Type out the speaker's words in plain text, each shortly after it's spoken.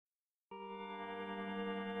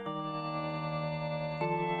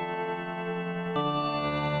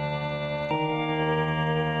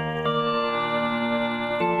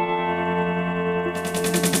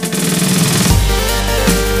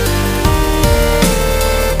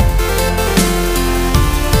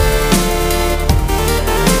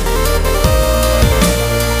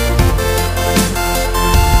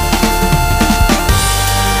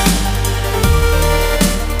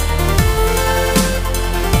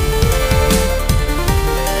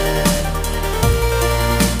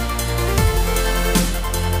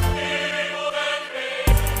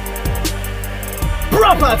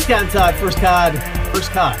It's Cat and Todd.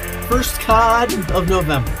 First cod of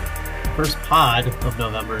November. First pod of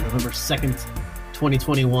November 2nd,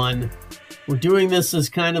 2021. We're doing this as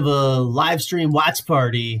kind of a live stream watch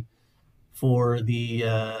party for the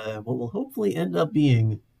what will hopefully end up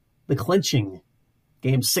being the clinching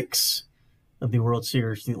Game 6 of the World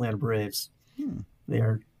Series, the Atlanta Braves. They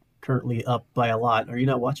are currently up by a lot. Are you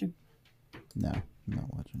not watching? No, I'm not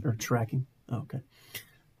watching. Or tracking? Oh, okay.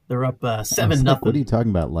 They're up 7-0. What are you talking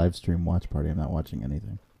about? Live stream watch party? I'm not watching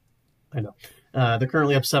anything. I know. They're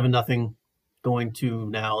currently up 7-0, going to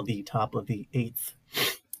now the top of the 8th.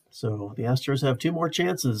 So the Astros have 2 more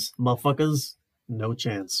chances. Motherfuckers, no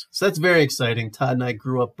chance. So that's very exciting. Todd and I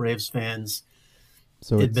grew up Braves fans.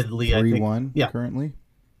 So it's admittedly, 3-1 currently?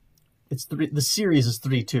 It's the series is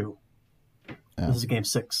 3-2. Oh. This is game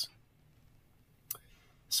 6.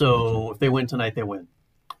 So if they win tonight, they win.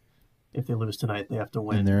 If they lose tonight, they have to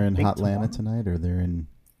win. And they're in Hotlanta tonight, or they're in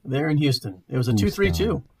Houston. It was a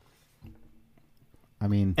 2-3-2. I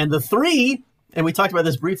mean, and the 3, and we talked about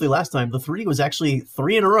this briefly last time, the 3 was actually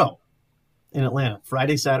 3 in a row in Atlanta,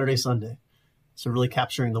 Friday, Saturday, Sunday. So really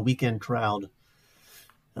capturing the weekend crowd,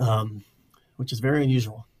 which is very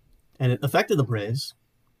unusual. And it affected the Braves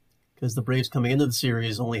because the Braves coming into the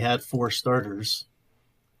series only had 4 starters.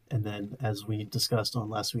 And then, as we discussed on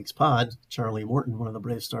last week's pod, Charlie Morton, one of the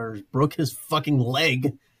Brave starters, broke his fucking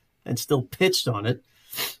leg and still pitched on it.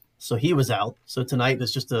 So he was out. So tonight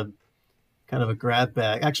is just a kind of a grab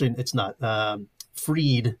bag. Actually, it's not.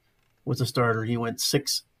 Fried was a starter. He went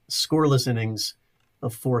 6 scoreless innings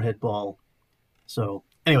of 4-hit ball. So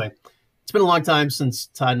anyway, it's been a long time since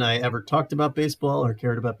Todd and I ever talked about baseball or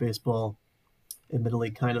cared about baseball.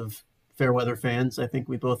 Admittedly, kind of fair weather fans, I think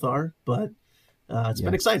we both are, but it's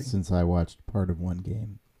been exciting. Since I watched part of one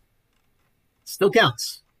game. Still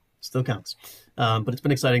counts. But it's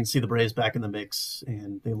been exciting to see the Braves back in the mix,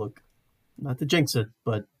 and they look, not to jinx it,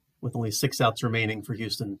 but with only 6 outs remaining for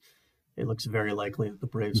Houston, it looks very likely that the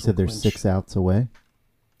Braves You said they're 6 outs away?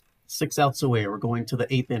 6 outs away. We're going to the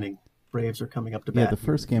 8th inning. Braves are coming up to bat. Yeah, the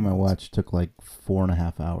first game I watched took like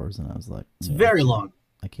 4.5 hours, and I was like, it's very long.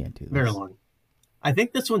 I can't do this. Very long. I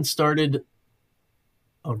think this one started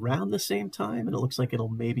around the same time, and it looks like it'll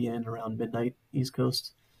maybe end around midnight East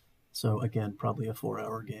Coast. So again, probably a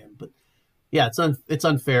 4-hour game. But yeah, it's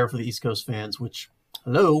unfair for the East Coast fans, which,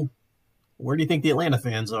 hello, where do you think the Atlanta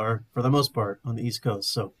fans are for the most part on the East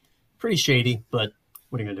Coast? So pretty shady, but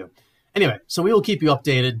what are you going to do? Anyway, so we will keep you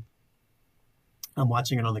updated. I'm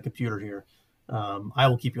watching it on the computer here. I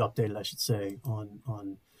will keep you updated, I should say,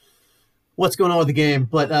 on what's going on with the game.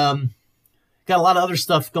 But got a lot of other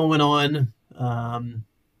stuff going on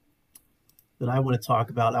that I want to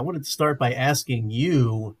talk about. I wanted to start by asking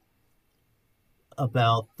you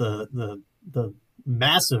about the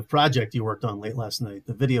massive project you worked on late last night,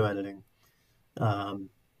 the video editing, and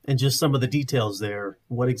just some of the details there.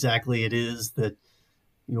 What exactly it is that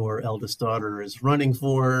your eldest daughter is running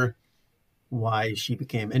for, why she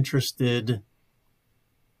became interested,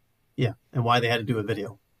 and why they had to do a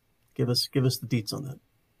video. Give us the deets on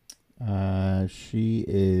that. She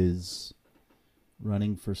is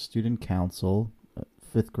running for student council,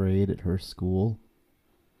 5th grade at her school.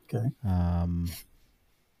 Okay.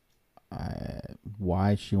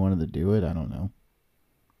 Why she wanted to do it, I don't know.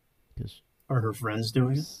 Are her friends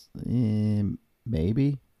doing it?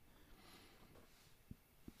 Maybe.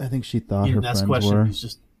 I think she thought you her didn't ask friends question, were. he's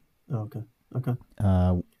just, okay.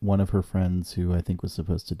 One of her friends who I think was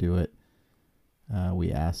supposed to do it,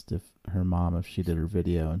 we asked if her mom if she did her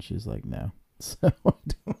video, and she's like, no. So I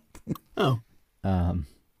don't think. Oh.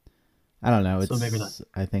 I don't know. So maybe not.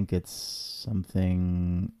 I think it's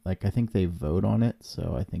something like, I think they vote on it,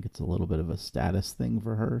 so I think it's a little bit of a status thing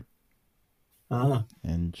for her.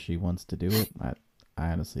 And she wants to do it. I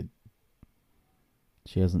honestly,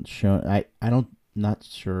 she hasn't shown. Not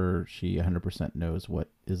sure she 100% knows what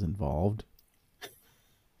is involved.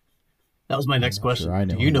 That was my next question. Sure I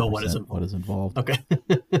know. Do you know what is involved? What is involved? Okay.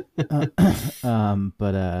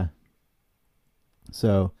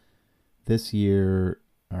 So this year,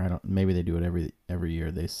 or maybe they do it every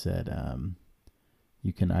year. They said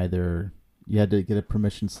you had to get a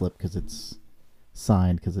permission slip because it's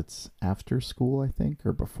signed because it's after school, I think,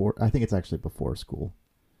 or before. I think it's actually before school.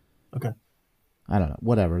 Okay. I don't know.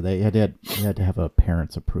 Whatever. You had to have a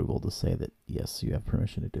parent's approval to say that yes, you have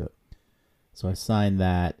permission to do it. So I signed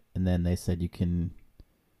that, and then they said you could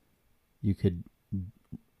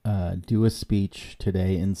do a speech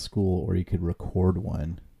today in school, or you could record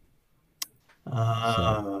one.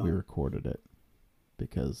 So we recorded it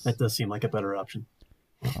because that does seem like a better option.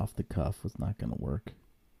 Off the cuff was not going to work.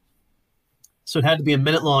 So it had to be a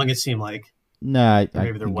minute long, it seemed like. No, Or I maybe there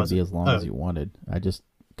think it'd be wasn't. as long Oh, as you wanted. I just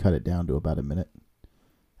cut it down to about a minute.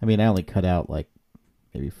 I mean, I only cut out like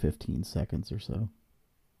maybe 15 seconds or so.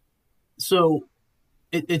 so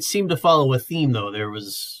it seemed to follow a theme though. There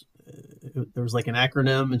was like an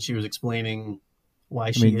acronym, and she was explaining why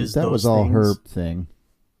I she mean, is that was those all her things. thing.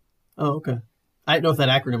 Oh, okay. I didn't know if that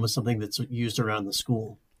acronym was something that's used around the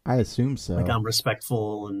school. I assume Like so. I'm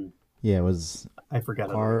respectful, and Yeah, it was I forgot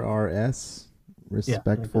it already. RRS, Yeah, I think that's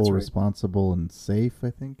respectful, right. responsible, and safe. I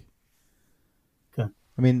think. Okay.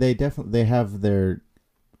 I mean, they have their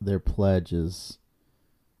pledges.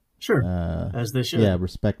 Sure. As they Yeah, should.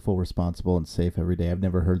 respectful, responsible, and safe every day. I've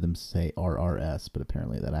never heard them say RRS, but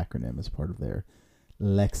apparently that acronym is part of their I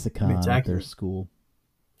mean, it's lexicon at their accurate. school.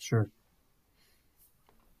 Sure.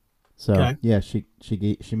 So Okay. yeah, she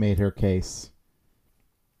made her case,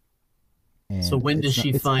 So and when does she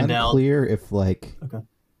it's find out? unclear if like Okay.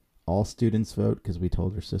 all students vote because we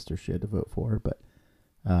told her sister she had to vote for her, but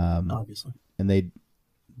Obviously. and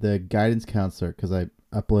the guidance counselor, because I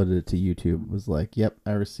uploaded it to YouTube, was like, "Yep,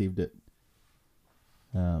 I received it."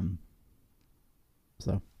 Um,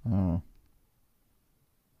 so I don't know.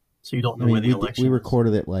 So you don't I know when mean, the we election is.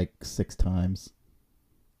 recorded it like 6 times.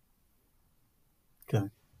 Okay.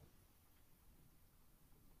 And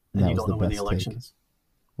And that you was don't the know when the best election take. is.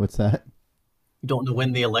 What's that? You don't know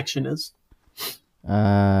when the election is.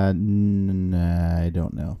 I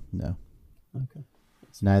don't know. No, Okay.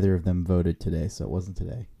 neither of them voted today, so it wasn't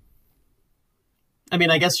today. I mean,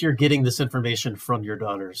 I guess you're getting this information from your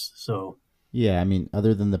daughters. So Yeah, I mean,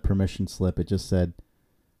 other than the permission slip, it just said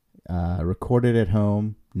recorded at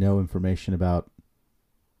home. No information about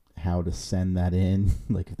how to send that in.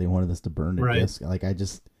 Like if they wanted us to burn a right. disc.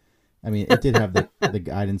 I mean, it did have the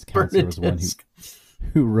guidance Burn a counselor was one disc.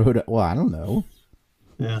 who wrote it. Well, I don't know.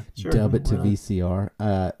 Yeah. Sure. Dub it to Why not? VCR.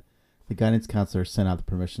 The guidance counselor sent out the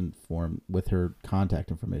permission form with her contact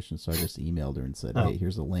information, so I just emailed her and said, Oh. "Hey,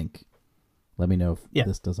 here's a link. Let me know if Yeah.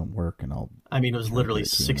 this doesn't work, and I'll I mean, it was try to literally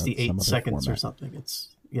get it to you in some 68 other seconds or format." something.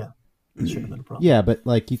 It should have been a problem. Yeah, but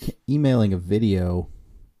like emailing a video,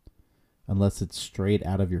 unless it's straight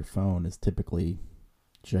out of your phone, is typically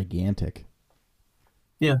gigantic.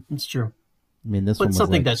 Yeah, it's true. I mean, this But one was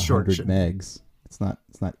something like that's short 100 should. megs. It's not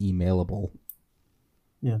emailable.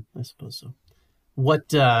 Yeah, I suppose so.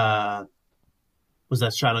 What was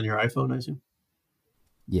that shot on your iPhone, I assume?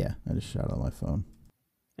 Yeah, I just shot it on my phone.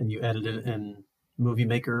 And you edited it in Movie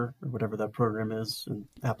Maker or whatever that program is in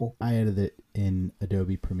Apple? I edited it in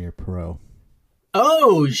Adobe Premiere Pro.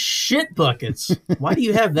 Oh, shit buckets. Why do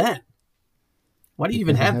you have that? Why do you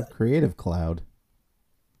even Because I have have that? Creative Cloud.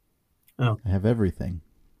 Oh, I have everything.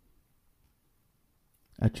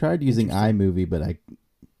 I tried using interesting. iMovie, but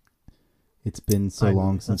it's been so iMovie,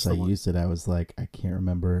 long that's since the I one. used it. I was like, I can't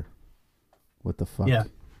remember what the fuck. Yeah.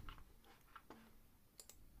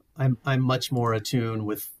 I'm much more attuned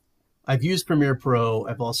with. I've used Premiere Pro.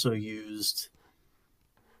 I've also used.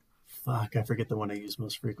 Fuck, I forget the one I use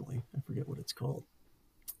most frequently. I forget what it's called.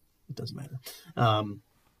 It doesn't matter.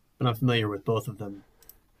 But I'm familiar with both of them.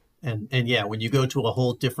 And yeah, when you go to a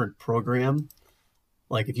whole different program,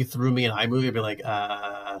 like if you threw me an iMovie, I'd be like,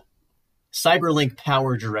 Cyberlink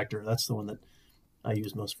Power Director. That's the one that I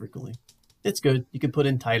use most frequently. It's good. You can put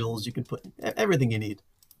in titles. You can put everything you need.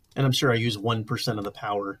 And I'm sure I use 1% of the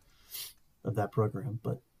power of that program,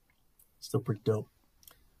 but still pretty dope.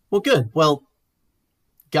 Well, good. Well,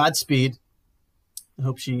 Godspeed. I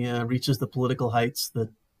hope she reaches the political heights that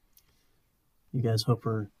you guys hope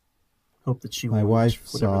that she My will reach.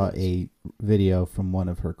 wife Whatever saw that is. a video from one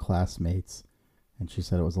of her classmates, and she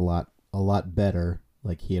said it was a lot better.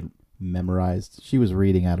 Like he had memorized. She was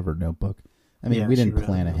reading out of her notebook. I mean, Yeah, we she didn't read out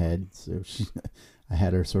plan of her ahead, so I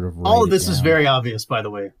had her sort of write All of it this is down. very obvious, by the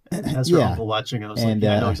way. As her Yeah. uncle watching, I was And, like,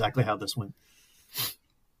 yeah, I know exactly how this went.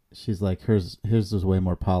 She's like, hers was way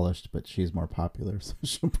more polished, but she's more popular, so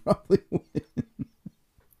she'll probably win.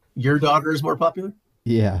 Your daughter is more popular?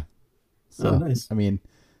 Yeah. So, Oh, nice. I mean,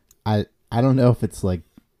 I don't know if it's like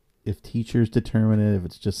if teachers determine it, if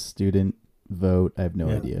it's just student vote. I have no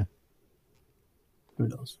Yeah. idea. Who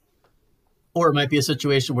knows? Or it might be a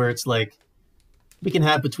situation where it's like, we can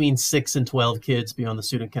have between 6 and 12 kids be on the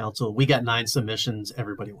student council. We got 9 submissions.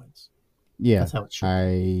 Everybody wins. Yeah, That's how it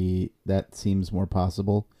should that seems more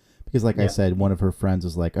possible because, like I Yeah. said, one of her friends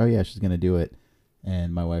was like, "Oh yeah, she's gonna do it,"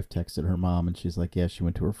 and my wife texted her mom, and she's like, "Yeah, she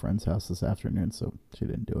went to her friend's house this afternoon, so she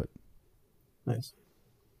didn't do it." Nice.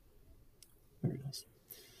 Very nice.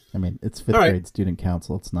 I mean, it's fifth All right. grade student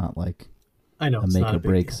council. It's not like I know a it's make not or a big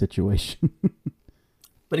break deal. situation.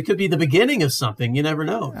 But it could be the beginning of something. You never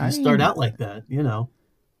know. If you I start mean- out like that, you know.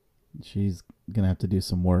 She's gonna have to do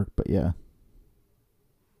some work, but yeah.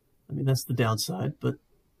 I mean, that's the downside, but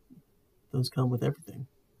those come with everything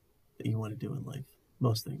that you want to do in life.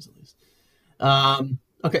 Most things, at least.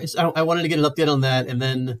 Okay, so I wanted to get an update on that, and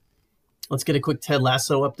then let's get a quick Ted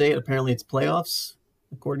Lasso update. Apparently, it's playoffs,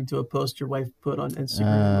 according to a post your wife put on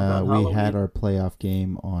Instagram about we Halloween. had our playoff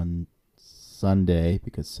game on Sunday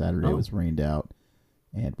because Saturday was rained out,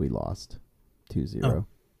 and we lost 2-0.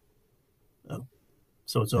 Oh.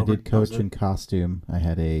 So it's over. I did coach in costume. I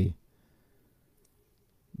had a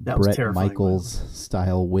Bret Michaels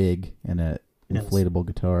style wig and an inflatable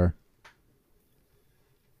guitar,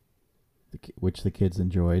 which the kids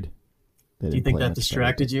enjoyed. Do you think that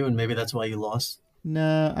distracted you, and maybe that's why you lost?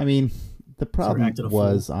 No, I mean, the problem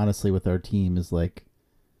was honestly with our team is like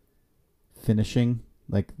finishing.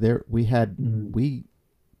 Like we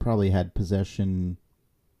probably had possession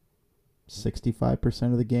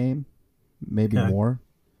 65% of the game, maybe more,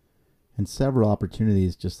 and several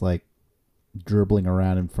opportunities just like dribbling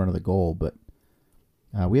around in front of the goal. But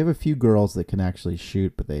we have a few girls that can actually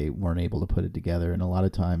shoot, but they weren't able to put it together. And a lot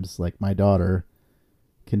of times, like my daughter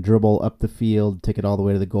can dribble up the field, take it all the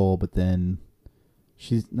way to the goal, but then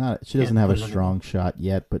she doesn't have a strong shot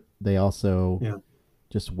yet, but they also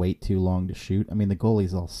just wait too long to shoot. I mean, the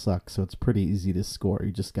goalies all suck, so it's pretty easy to score.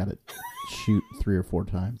 You just got to shoot 3 or 4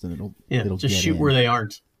 times, and it'll just shoot where they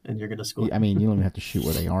aren't, and you're going to score. I mean, you don't even have to shoot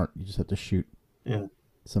where they aren't. You just have to shoot. Yeah.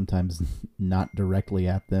 Sometimes not directly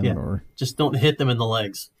at them, or just don't hit them in the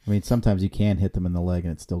legs. I mean, sometimes you can hit them in the leg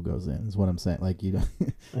and it still goes in. Is what I'm saying. Like you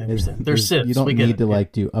don't. I understand. They're sibs. You don't need to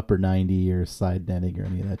like do upper 90 or side netting or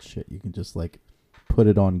any of that shit. You can just like put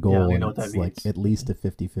it on goal, and it's like at least a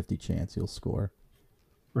 50-50 chance you'll score.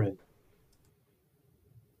 Right.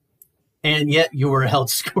 And yet you were held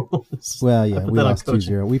scoreless. Well, yeah, we lost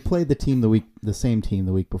 2-0. We played the same team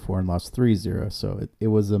the week before and lost 3-0, so it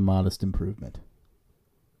was a modest improvement.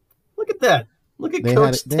 Look at that. Look at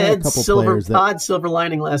Coach Ted's silver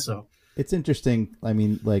lining lasso. It's interesting. I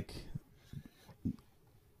mean, like,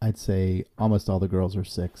 I'd say almost all the girls are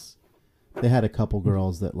 6. They had a couple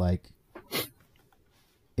girls that, like,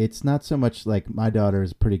 it's not so much like my daughter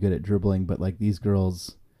is pretty good at dribbling, but, like, these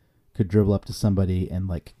girls could dribble up to somebody and,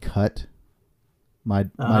 like, cut. My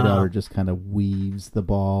daughter just kind of weaves the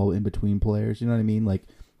ball in between players. You know what I mean? Like,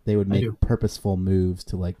 they would make purposeful moves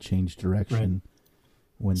to, like, change direction.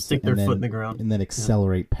 Right. Stick their foot in the ground. And then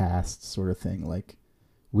accelerate past sort of thing. Like,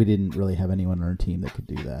 we didn't really have anyone on our team that could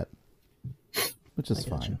do that. Which is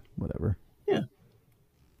fine. Whatever. Yeah.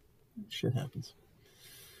 Shit happens.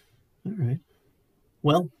 All right.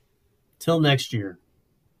 Well, till next year.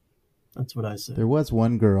 That's what I said. There was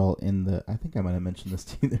one girl I think I might have mentioned this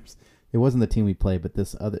team. It wasn't the team we played, but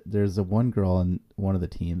there's a one girl in one of the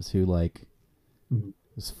teams who, like,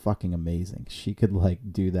 was fucking amazing. She could,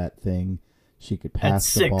 like, do that thing. She could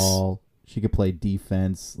pass the ball. She could play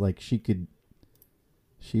defense. Like, she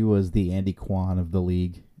was the Andy Kwan of the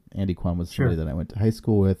league. Andy Kwan was somebody that I went to high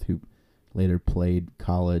school with who later played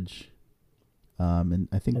college. And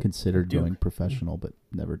I think considered going professional, but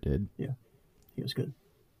never did. Yeah. He was good.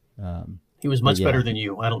 He was much better than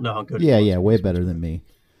you. I don't know how good he was. Yeah, way better than me.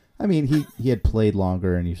 I mean, he had played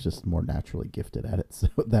longer, and he's just more naturally gifted at it, so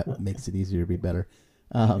that makes it easier to be better.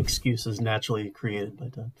 Excuses naturally created by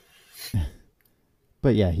time.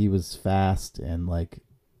 But yeah, he was fast, and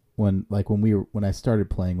when I started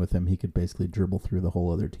playing with him, he could basically dribble through the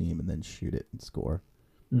whole other team and then shoot it and score.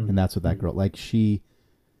 And that's what that girl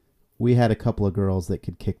we had a couple of girls that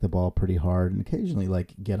could kick the ball pretty hard and occasionally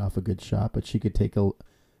like get off a good shot, but she could take a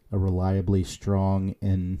reliably strong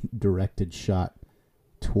and directed shot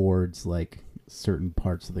towards like certain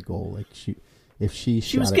parts of the goal. Like if she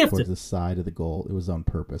shot it towards the side of the goal, it was on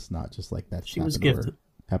purpose, not just like that. She was gifted.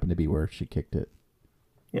 Happened to be where she kicked it.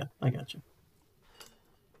 Yeah, I got you.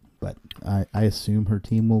 But I assume her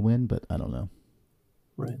team will win, but I don't know.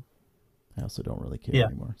 Right. I also don't really care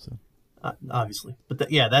anymore. So obviously, but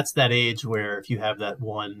that's that age where if you have that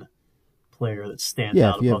one player that stands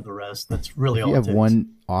out above the rest, that's really all it takes. If you have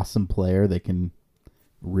one awesome player, they can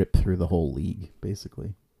rip through the whole league,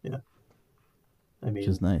 basically. Yeah. I mean, which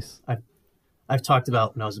is nice. I've talked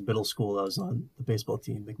about when I was in middle school, I was on the baseball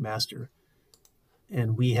team, McMaster,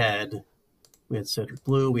 and we had Cedric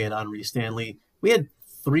Blue, we had Henri Stanley, we had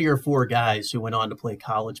 3 or 4 guys who went on to play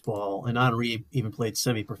college ball, and Henri even played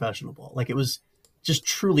semi-professional ball. Like, it was just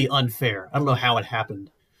truly unfair. I don't know how it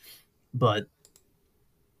happened, but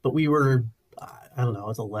we were, I don't know, I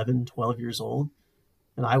was 11, 12 years old,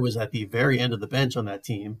 and I was at the very end of the bench on that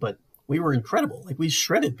team, but we were incredible. Like, we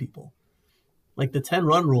shredded people. Like, the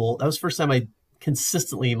 10-run rule, that was the first time my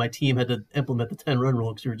team had to implement the 10-run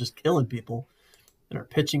rule because we were just killing people, and our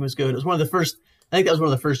pitching was good. It was one of the first, I think that was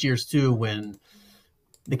one of the first years, too, when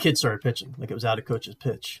the kid started pitching. Like, it was out of coach's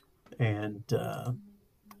pitch. And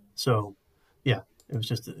so, yeah, it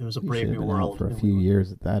was a brave new world. For a few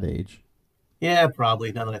years at that age. Yeah,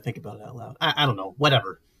 probably, now that I think about it out loud. I don't know,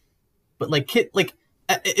 whatever. But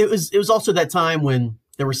it was also that time when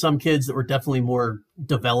there were some kids that were definitely more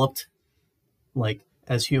developed, like,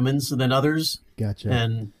 as humans than others. Gotcha.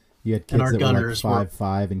 And you had kids that were like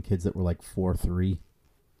 5'5" and kids that were like 4'3".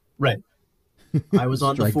 Right. I was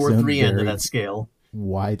on the 4'3" end of that scale.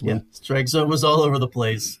 Widely. Yeah, strike zone was all over the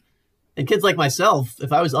place. And kids like myself,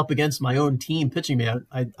 if I was up against my own team pitching me,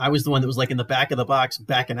 I was the one that was like in the back of the box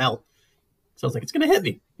backing out. So I was like, it's going to hit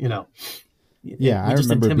me, you know. Yeah, I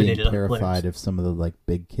remember being terrified of some of the like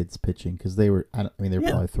big kids pitching because they were, they were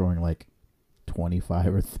probably throwing like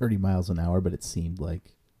 25 or 30 miles an hour, but it seemed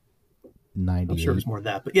like 90. I'm sure it was more than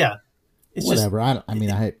that, but yeah. It's whatever. I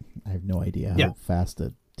have no idea how fast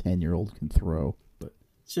a 10-year-old can throw, but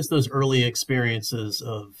it's just those early experiences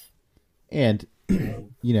of. And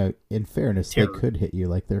in fairness, terror. They could hit you.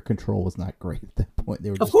 Like, their control was not great at that point. They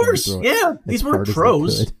were just of course, yeah. These were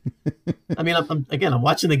pros. I mean, I'm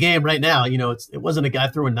watching the game right now. You know, it wasn't a guy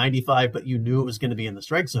throwing 95, but you knew it was going to be in the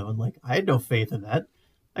strike zone. Like, I had no faith in that.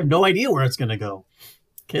 I have no idea where it's going to go.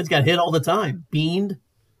 Kids got hit all the time, beamed,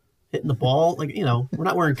 hitting the ball. Like, we're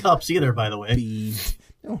not wearing cups either, by the way. Beamed.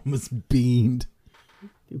 No one was beamed.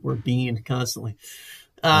 People were beamed constantly.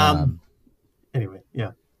 Anyway,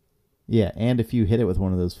 yeah. Yeah, and if you hit it with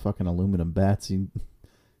one of those fucking aluminum bats, you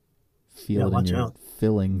feel it in your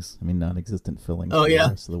fillings. I mean, non-existent fillings for the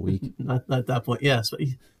rest of the week. Not at that point, yeah. So,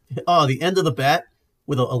 the end of the bat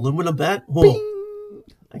with an aluminum bat? Oh,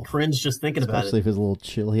 I cringe just thinking about it. Especially if it's a little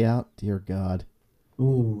chilly out. Dear God.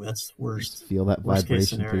 Ooh, that's worst. Just feel that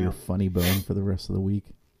vibration through your funny bone for the rest of the week.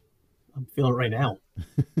 I'm feeling it right now,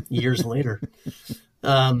 years later.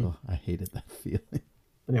 I hated that feeling.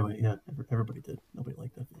 But anyway, yeah, everybody did. Nobody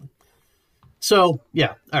liked that feeling. So,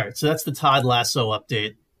 yeah. All right. So that's the Todd Lasso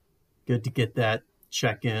update. Good to get that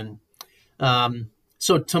check in.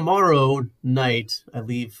 So tomorrow night, I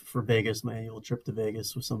leave for Vegas, my annual trip to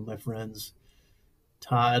Vegas with some of my friends.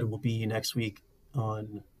 Todd will be next week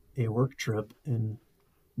on a work trip in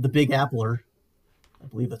the Big Appler. I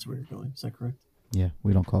believe that's where you're going. Is that correct? Yeah.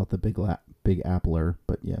 We don't call it the Big Appler,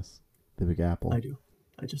 but yes, the Big Apple. I do.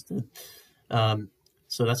 I just did.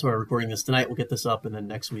 So that's why we're recording this tonight. We'll get this up, and then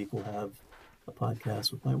next week we'll have a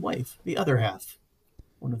podcast with my wife, the other half,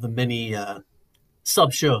 one of the many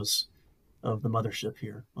sub shows of the mothership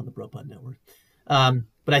here on the BroPod Network.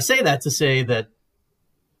 But I say that to say that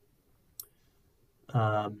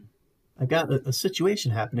I got a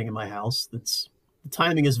situation happening in my house the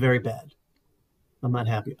timing is very bad. I'm not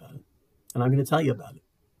happy about it, and I'm going to tell you about it,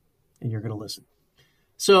 and you're going to listen.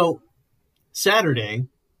 So Saturday,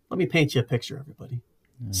 let me paint you a picture, everybody.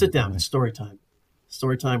 Sit down. It's story time.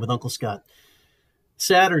 Story time with Uncle Scott.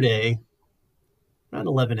 Saturday, around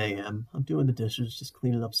 11 a.m., I'm doing the dishes, just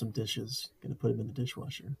cleaning up some dishes, going to put them in the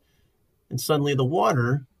dishwasher. And suddenly the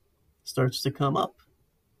water starts to come up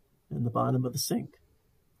in the bottom of the sink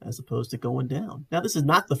as opposed to going down. Now, this is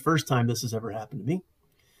not the first time this has ever happened to me.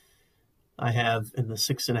 I have, in the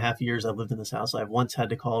 6.5 years I've lived in this house, I've once had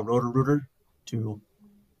to call Roto-Rooter to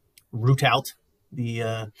root out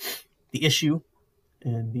the issue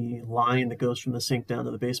and the line that goes from the sink down to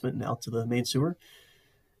the basement and out to the main sewer.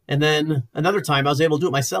 And then another time I was able to do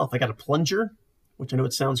it myself. I got a plunger, which I know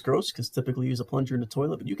it sounds gross because typically you use a plunger in the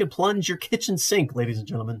toilet, but you can plunge your kitchen sink, ladies and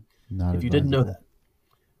gentlemen, if you didn't know that.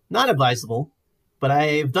 Not advisable, but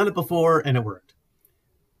I've done it before and it worked.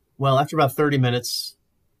 Well, after about 30 minutes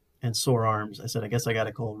and sore arms, I said, I guess I got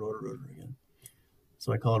to call Roto-Rooter again.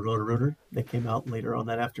 So I called Roto-Rooter. They came out later on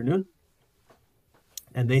that afternoon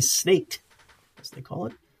and they snaked, as they call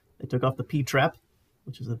it. They took off the P-trap,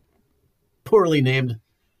 which is a poorly named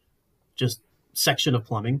just section of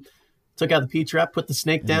plumbing. Took out the P-trap, put the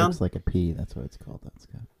snake down. It looks like a P. That's what it's called. That's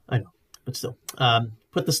good. I know, but still.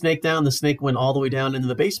 Put the snake down. The snake went all the way down into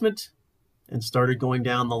the basement and started going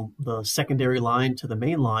down the secondary line to the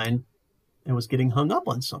main line and was getting hung up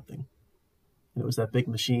on something. And it was that big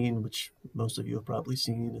machine, which most of you have probably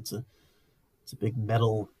seen. It's a big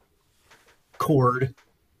metal cord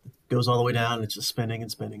that goes all the way down, and it's just spinning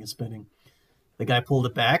and spinning and spinning. The guy pulled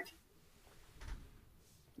it back,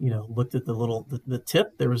 looked at the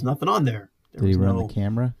tip. There was nothing on there. Did he run the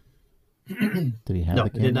camera? Did he have the camera? No,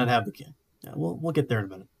 he did not have the camera. Yeah, we'll get there in a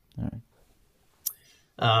minute. All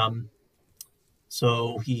right.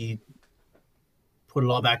 So he put it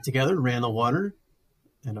all back together, ran the water,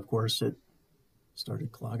 and of course it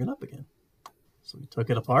started clogging up again. So he took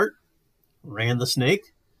it apart, ran the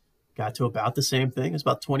snake, got to about the same thing. It's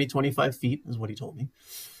about 20, 25 feet is what he told me.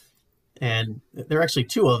 And there are actually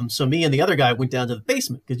two of them. So me and the other guy went down to the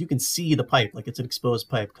basement because you can see the pipe, like it's an exposed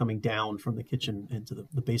pipe coming down from the kitchen into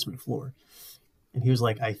the basement floor. And he was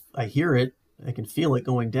like, I hear it. I can feel it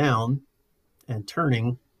going down and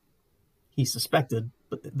turning. He suspected,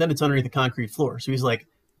 but then it's underneath the concrete floor. So he's like,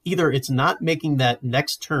 either it's not making that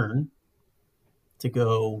next turn to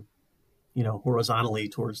go, horizontally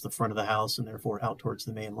towards the front of the house and therefore out towards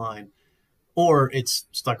the main line, or it's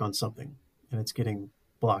stuck on something and it's getting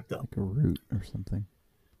blocked up. Like a root or something.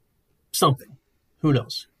 Something. Who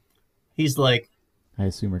knows? He's like, I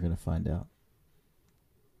assume we're going to find out.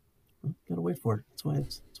 Gotta wait for it. That's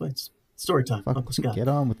why it's story time. Uncle Scott. Get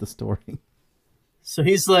on with the story. So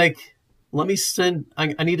he's like, I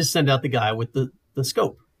need to send out the guy with the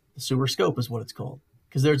scope. The sewer scope is what it's called.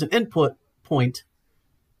 Because there's an input point,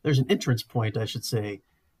 there's an entrance point, I should say,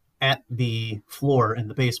 at the floor in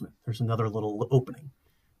the basement. There's another little opening.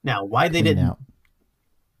 Now, why they didn't... out.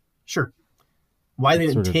 Sure. Why they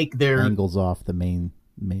didn't take their... angles off the main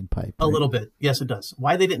pipe. Right? A little bit. Yes, it does.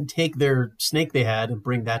 Why they didn't take their snake they had and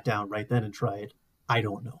bring that down right then and try it, I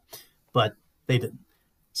don't know. But they didn't.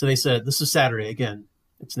 So they said, this is Saturday again.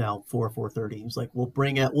 It's now 4:30. He's like,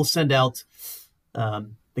 we'll send out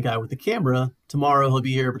the guy with the camera. Tomorrow he'll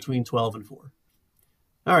be here between 12 and 4.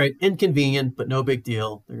 All right, inconvenient, but no big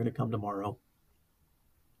deal. They're going to come tomorrow.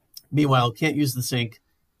 Meanwhile, can't use the sink,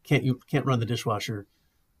 can't run the dishwasher.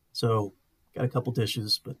 So got a couple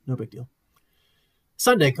dishes, but no big deal.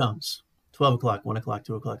 Sunday comes. 12 o'clock, 1 o'clock,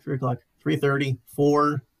 2 o'clock, 3 o'clock, 3:30,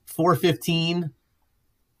 4, 4:15.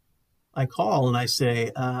 I call and I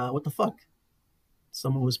say, what the fuck?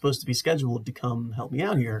 Someone was supposed to be scheduled to come help me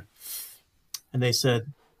out here. And they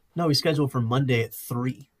said, no, he's scheduled for Monday at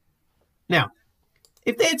 3. Now,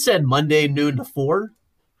 if they had said Monday noon to 4,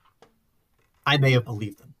 I may have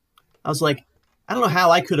believed them. I was like, I don't know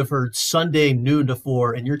how I could have heard Sunday noon to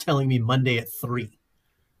 4 and you're telling me Monday at 3.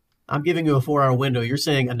 I'm giving you a 4-hour window. You're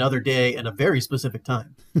saying another day and a very specific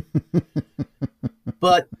time.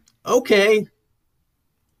 But, okay,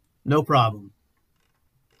 no problem.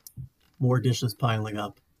 More dishes piling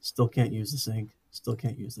up. Still can't use the sink. Still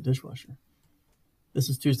can't use the dishwasher. This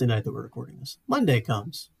is Tuesday night that we're recording this. Monday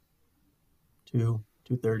comes. 2,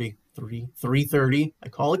 2:30, 3, 3:30. I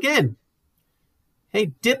call again.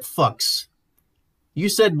 Hey, dip fucks. You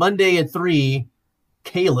said Monday at 3,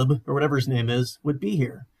 Caleb, or whatever his name is, would be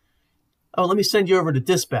here. Oh, let me send you over to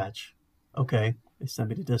dispatch. Okay, they send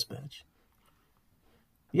me to dispatch.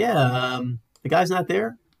 Yeah, the guy's not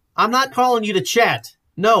there? I'm not calling you to chat.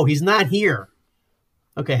 No, he's not here.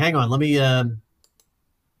 Okay, hang on. Let me, hang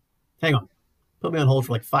on. Put me on hold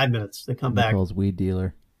for like 5 minutes. They come back. Calls weed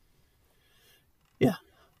dealer. Yeah.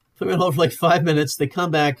 Put me on hold for like 5 minutes. They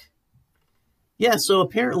come back. Yeah, so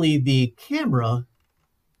apparently the camera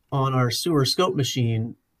on our sewer scope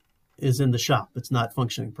machine is in the shop. It's not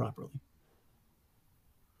functioning properly.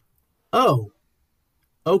 Oh,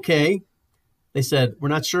 okay. They said, we're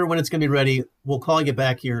not sure when it's going to be ready. We'll call you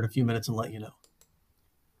back here in a few minutes and let you know.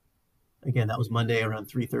 Again, that was Monday around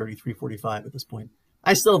 3:30, 3:45 at this point.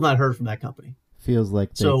 I still have not heard from that company. Feels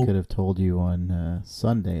like they could have told you on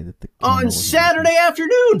Sunday that the on Saturday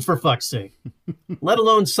afternoon, for fuck's sake. Let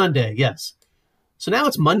alone Sunday, yes. So now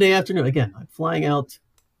it's Monday afternoon. Again, I'm flying out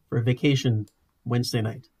for a vacation Wednesday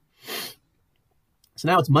night. So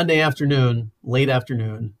now it's Monday afternoon, late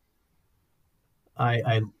afternoon.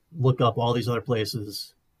 I look up all these other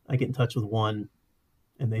places. I get in touch with one,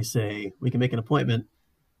 and they say, we can make an appointment.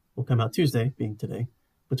 We'll come out Tuesday, being today,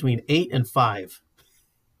 between 8 and 5.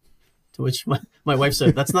 To which my wife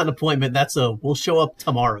said, that's not an appointment. We'll show up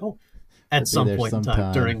tomorrow at some point in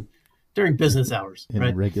time during business hours. In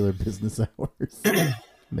right? Regular business hours.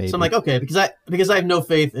 Maybe. So I'm like, okay, because I have no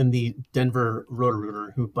faith in the Denver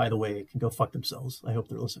Roto-Rooter, who, by the way, can go fuck themselves. I hope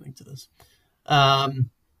they're listening to this.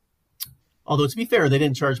 Although, to be fair, they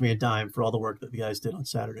didn't charge me a dime for all the work that the guys did on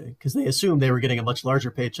Saturday, because they assumed they were getting a much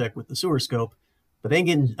larger paycheck with the sewer scope, but they ain't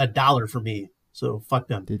getting $1 from me, so fuck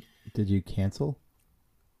them. Did you cancel?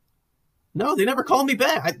 No, they never called me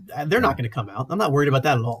back. They're not going to come out. I'm not worried about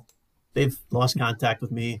that at all. They've lost contact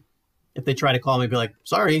with me. If they try to call me, be like,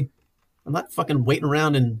 sorry, I'm not fucking waiting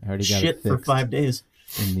around and shit for 5 days.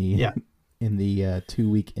 In the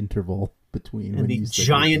 2-week interval between and the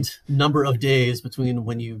giant number of days between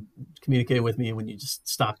when you communicated with me and when you just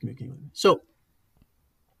stopped communicating with me. So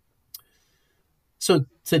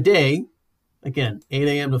today, again, 8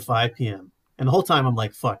 a.m. to 5 p.m. And the whole time I'm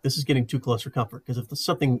like, fuck, this is getting too close for comfort. Because if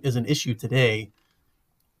something is an issue today,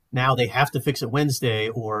 now they have to fix it Wednesday,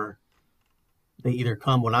 or they either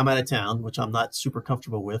come when I'm out of town, which I'm not super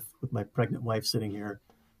comfortable with my pregnant wife sitting here,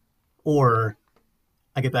 or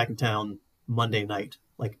I get back in town Monday night,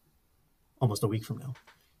 like almost a week from now.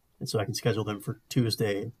 And so I can schedule them for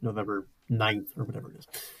Tuesday, November 9th or whatever it is.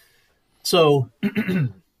 So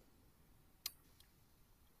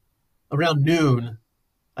around noon,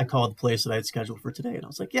 I called the place that I had scheduled for today. And I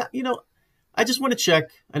was like, yeah, I just want to check.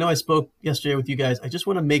 I know I spoke yesterday with you guys. I just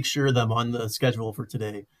want to make sure that I'm on the schedule for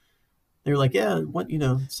today. They were like, yeah, what,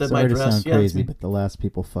 said Sorry my to address. sound Yeah, crazy, but the last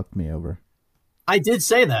people fucked me over. I did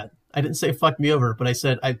say that. I didn't say fuck me over, but I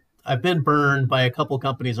said I've been burned by a couple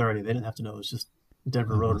companies already. They didn't have to know. It was just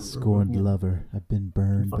Denver I'm Rotor. a scorned lover. I've been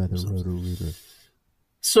burned by the Roto-Rooter.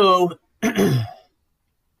 So,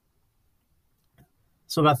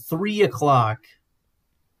 about 3 o'clock.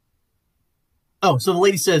 Oh, so the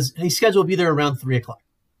lady says, hey, schedule will be there around 3 o'clock.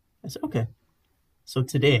 I said, okay. So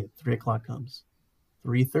today, 3 o'clock comes.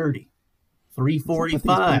 3:30.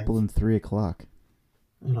 3:45. People in 3 o'clock.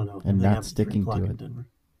 I don't know. And not sticking to it.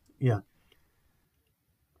 Yeah.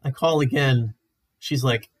 I call again. She's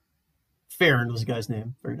like, Farron was the guy's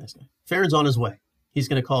name. Very nice guy. Farron's on his way. He's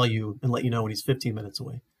going to call you and let you know when he's 15 minutes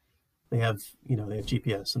away. They have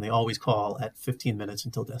GPS, and they always call at 15 minutes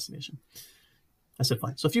until destination. I said,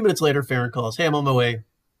 fine. So a few minutes later, Farron calls, hey, I'm on my way.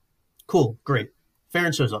 Cool, great.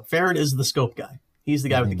 Farron shows up. Farron is the scope guy. He's the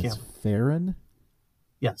guy with the camera. Farron?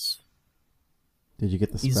 Yes. Did you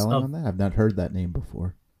get the spelling on that? I've not heard that name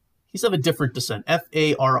before. He's of a different descent.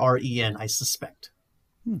 Farren, I suspect.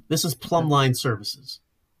 This is Plumline Services.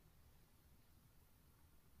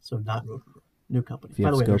 So not Rotor. New company.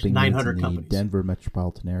 By the way, there's 900 in companies. The Denver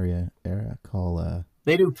metropolitan area call.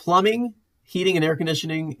 They do plumbing, heating and air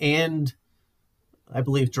conditioning, and I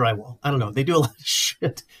believe drywall. I don't know. They do a lot of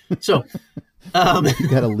shit. So, if you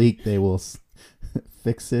got a leak, they will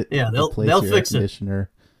fix it. Yeah, they'll fix it. So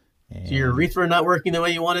your urethra not working the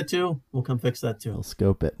way you want it to, we'll come fix that too. They'll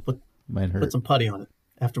scope it. Might hurt. Put some putty on it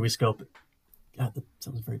after we scope it. God, that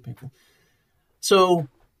sounds very painful. So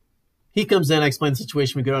he comes in. I explain the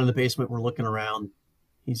situation. We go down to the basement. We're looking around.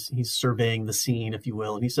 He's surveying the scene, if you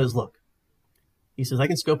will. And he says, look, I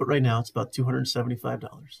can scope it right now. It's about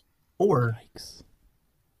 $275. Or Yikes.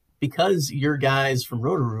 Because your guys from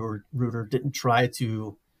Roto-Rooter didn't try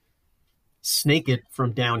to snake it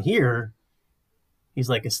from down here, he's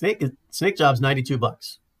like, a snake job's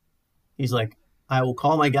 $92. He's like, I will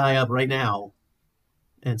call my guy up right now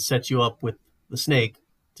and set you up with the snake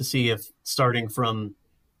to see if starting from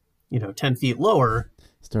 10 feet lower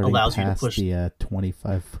allows you to push the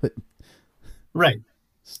 25-foot. Right.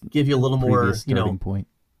 Give you a little more, point.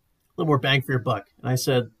 A little more bang for your buck. And I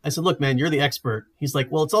said, look, man, you're the expert. He's like,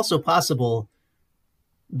 well, it's also possible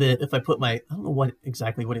that if I put I don't know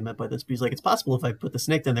exactly what he meant by this, but he's like, it's possible if I put the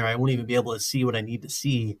snake down there, I won't even be able to see what I need to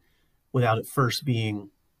see without it first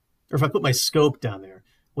being, or if I put my scope down there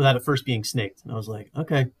without it first being snaked. And I was like,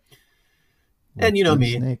 okay. And you know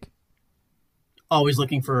me, snake. Always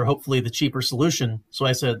looking for hopefully the cheaper solution. So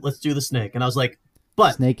I said, let's do the snake. And I was like,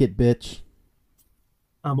 but snake it, bitch.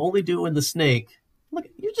 I'm only doing the snake. Look,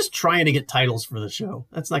 you're just trying to get titles for the show.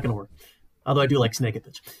 That's not going to work. Although I do like snake it,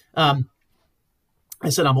 bitch. I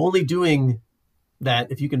said, I'm only doing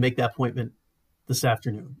that if you can make that appointment this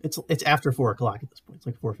afternoon. It's after 4 o'clock at this point. It's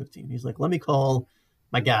like 4:15. He's like, let me call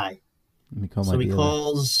my guy. Let me call my dealer. He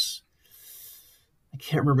calls, I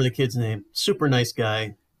can't remember the kid's name. Super nice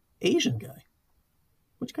guy. Asian guy.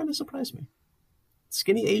 Which kind of surprised me.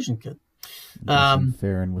 Skinny Asian kid.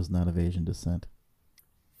 Farron was not of Asian descent.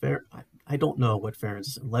 I don't know what Farron's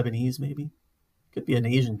is. Lebanese, maybe? Could be an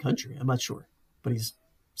Asian country. I'm not sure. But he's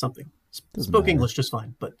something. Spoke English just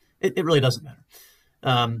fine, but it really doesn't matter.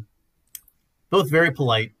 Both very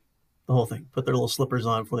polite, the whole thing. Put their little slippers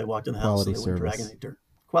on before they walked in the house so they weren't dragging any dirt.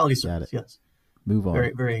 Quality service, yes. Move on.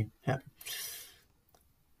 Very, very happy.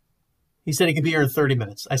 He said he could be here in 30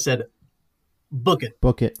 minutes. I said, book it.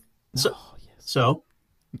 Book it. So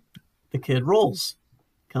the kid rolls,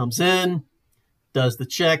 comes in, does the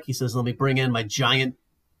check. He says, let me bring in my giant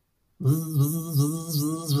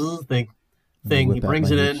thing. He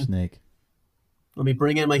brings it in. Snake. Let me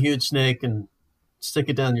bring in my huge snake and stick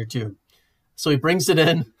it down your tube. So he brings it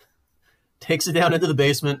in, takes it down into the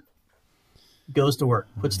basement, goes to work,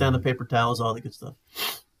 puts down the paper towels, all the good stuff.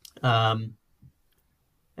 And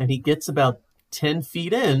he gets about 10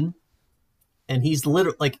 feet in, and he's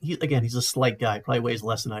literally, he's a slight guy, probably weighs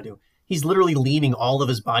less than I do. He's literally leaning all of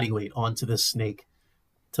his body weight onto this snake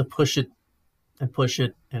to push it,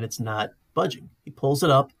 and it's not budging. He pulls it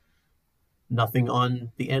up. Nothing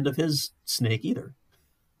on the end of his snake either.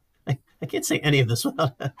 I can't say any of this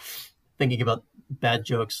without thinking about bad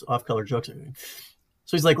jokes, off-color jokes.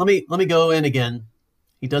 So he's like, let me go in again.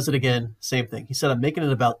 He does it again. Same thing. He said, I'm making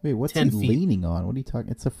it about 10 feet. What's he leaning on? What are you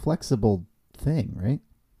talking? It's a flexible thing, right?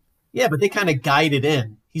 Yeah, but they kind of guide it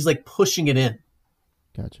in. He's like pushing it in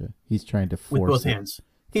Gotcha. He's trying to with force both it hands.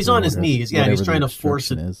 He's through on his knees, yeah, and he's trying to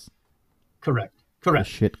force it. Is. Correct. The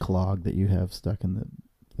shit clog that you have stuck in the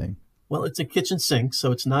thing. Well, it's a kitchen sink,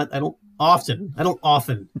 so it's not. I don't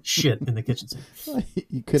often shit in the kitchen sink.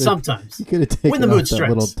 Sometimes you could have taken when the off mood that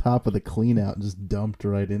strikes. Little top of the clean out and just dumped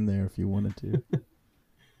right in there if you wanted to.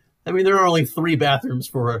 I mean, there are only 3 bathrooms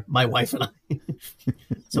for my wife and I,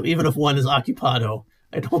 so even if one is occupado,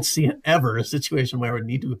 I don't see it ever a situation where I would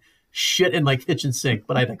need to shit in my kitchen sink.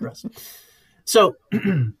 But I digress. So,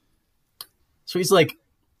 so he's like,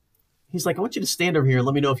 I want you to stand over here and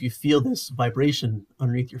let me know if you feel this vibration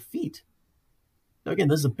underneath your feet. Now, again,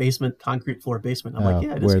 this is a basement, concrete floor basement. I'm like,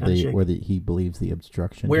 yeah, it is kind of shaky. Where he believes the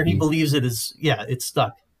obstruction. Where he believes it is, yeah, it's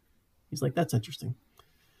stuck. He's like, that's interesting.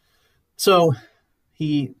 So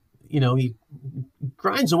he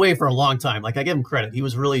grinds away for a long time. Like, I give him credit. He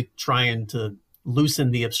was really trying to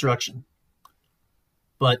loosen the obstruction.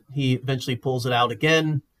 But he eventually pulls it out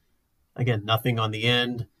again. Again, nothing on the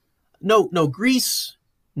end. No grease.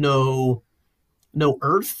 No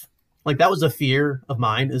earth. Like, that was a fear of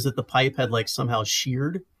mine, is that the pipe had like somehow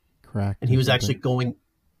sheared, cracked, and he was actually going.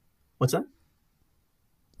 What's that?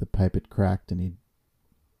 The pipe had cracked, and he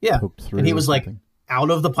poked through, and he was like out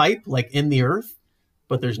of the pipe, like in the earth,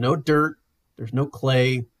 but there's no dirt, there's no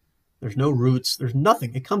clay, there's no roots, there's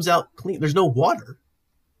nothing. It comes out clean. There's no water.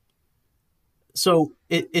 So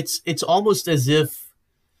it's almost as if,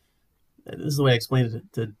 this is the way I explained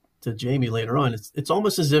it to Jamie later on. It's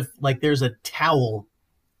almost as if like there's a towel,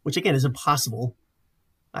 which again is impossible.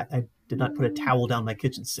 I did not put a towel down my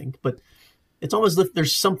kitchen sink, but it's almost as if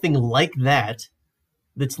there's something like that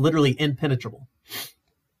that's literally impenetrable.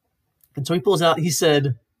 And so he pulls out, he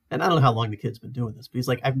said, and I don't know how long the kid's been doing this, but he's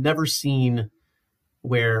like, I've never seen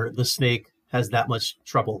where the snake has that much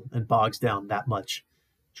trouble and bogs down that much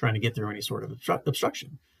trying to get through any sort of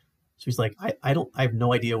obstruction. So he's like, I have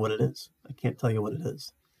no idea what it is. I can't tell you what it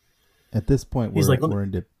is. At this point, we're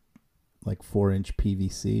into like 4-inch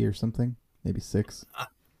PVC or something, maybe 6.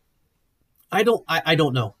 I don't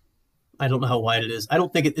know. I don't know how wide it is. I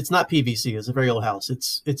don't think it's not PVC. It's a very old house.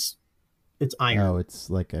 It's iron. Oh, it's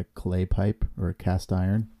like a clay pipe or a cast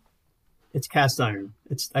iron. It's cast iron.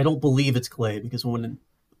 I don't believe it's clay, because when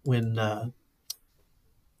I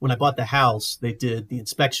bought the house, they did the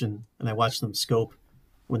inspection and I watched them scope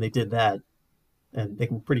when they did that, and they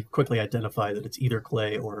can pretty quickly identify that it's either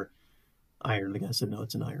clay or iron. The guy said, no,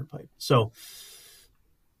 it's an iron pipe. So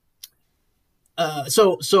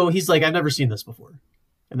he's like, I've never seen this before.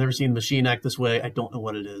 I've never seen the machine act this way. I don't know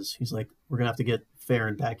what it is. He's like, we're going to have to get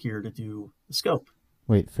Farron back here to do the scope.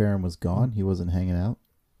 Wait, Farron was gone? He wasn't hanging out?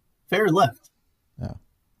 Farron left. Oh.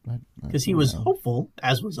 Because he was hopeful,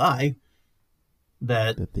 as was I,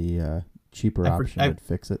 that the cheaper option would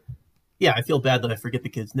fix it. Yeah, I feel bad that I forget the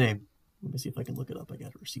kid's name. Let me see if I can look it up. I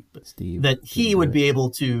got a receipt. But Steve, that he would be able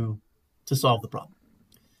to solve the problem.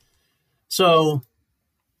 So,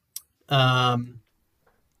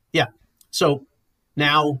 yeah. So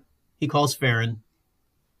now he calls Farron.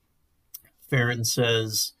 Farron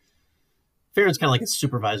says, Farron's kind of like a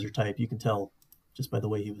supervisor type. You can tell just by the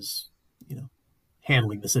way he was,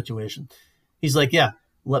 handling the situation. He's like, yeah,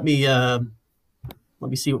 let me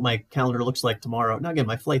see what my calendar looks like tomorrow. Now, again,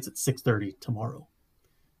 my flight's at 6:30 tomorrow.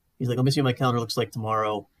 He's like, let me see what my calendar looks like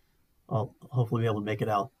tomorrow. I'll hopefully be able to make it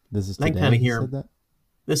out. This is today? Kind of hear him.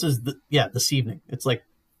 This is this evening. It's like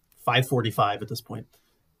 5:45 at this point.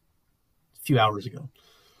 A few hours ago.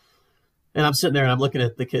 And I'm sitting there and I'm looking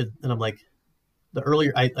at the kid and I'm like, the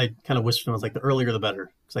earlier, I kind of whispered to him, I was like, the earlier the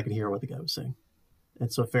better, because I could hear what the guy was saying.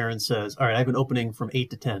 And so Farron says, all right, I have an opening from 8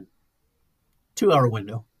 to 10. 2-hour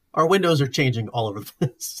window. Our windows are changing all over the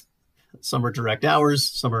place. Some are direct hours.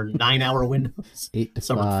 Some are 9-hour windows. 8 to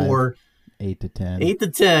some 5. Are 4. 8 to 10. 8 to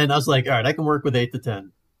 10. I was like, all right, I can work with 8 to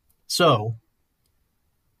 10. So,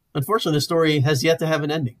 unfortunately, the story has yet to have an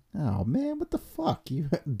ending. Oh, man, what the fuck? You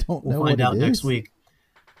don't know We'll find out next week.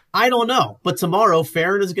 I don't know. But tomorrow,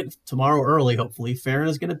 tomorrow early, hopefully, Farron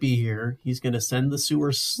is going to be here. He's going to send the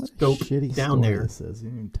sewer scope down there. This is. You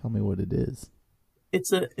didn't even tell me what it is.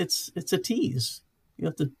 It's a tease. You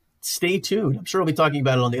have to stay tuned. I'm sure we'll be talking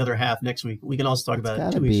about it on the other half next week. We can also talk about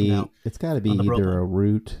it 2 weeks from now. It's got to be either a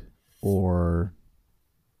root or...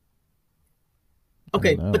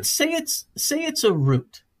 Okay, but say it's a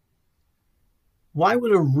root. Why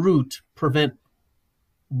would a root prevent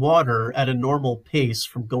water at a normal pace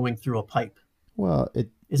from going through a pipe? Well,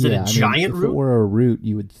 is it a giant root? If it were a root,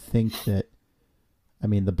 you would think that, the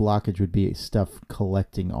blockage would be stuff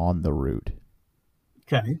collecting on the root.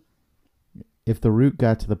 Okay. If the root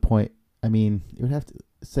got to the point, it would have to,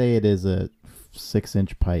 say it is a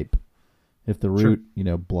 6-inch pipe. If the Sure.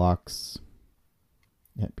 root, blocks,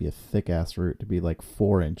 it'd be a thick ass root to be like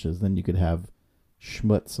 4 inches, then you could have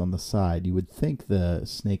schmutz on the side. You would think the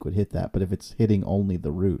snake would hit that, but if it's hitting only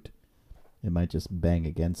the root, it might just bang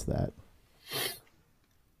against that.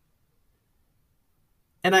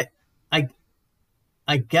 And I,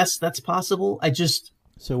 I guess that's possible. I just,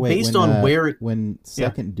 So wait, based on where, when yeah,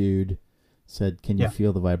 second dude said, "Can you yeah,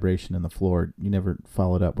 feel the vibration in the floor?" You never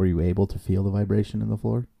followed up. Were you able to feel the vibration in the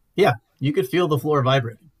floor? yeah, you could feel the floor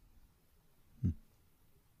vibrating, Hmm.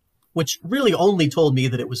 which really only told me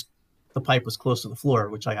that the pipe was close to the floor,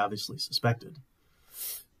 which I obviously suspected.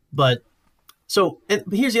 But so, and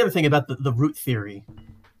here's the other thing about the root theory.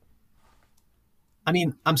 I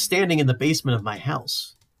mean, I'm standing in the basement of my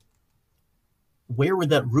house. Where would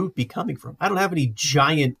that root be coming from? I don't have any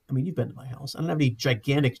giant, I mean, you've been to my house. I don't have any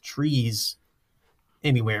gigantic trees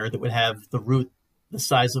anywhere that would have the root the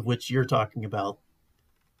size of which you're talking about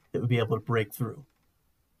that would be able to break through.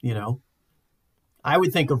 You know, I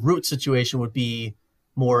would think a root situation would be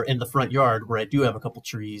more in the front yard where I do have a couple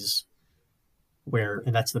trees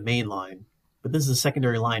and that's the main line. But this is a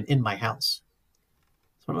secondary line in my house.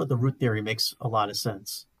 So I don't know if the root theory makes a lot of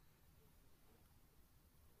sense.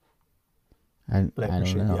 But I I don't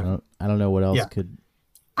appreciate know. the effort. I don't know what else Yeah, could.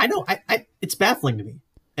 I know. It's baffling to me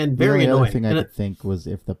and The very only other annoying. thing I And could think was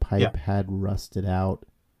if the yeah, pipe had rusted out,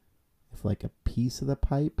 if like a piece of the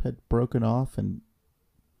pipe had broken off and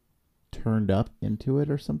turned up into it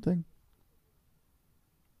or something.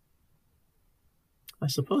 I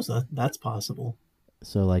suppose that's possible.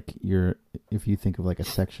 So like if you think of like a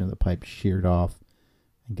section of the pipe sheared off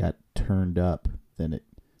and got turned up, then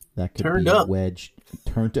that could Turned be up.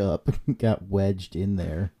 turned up, got wedged in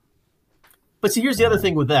there. But see, here's the other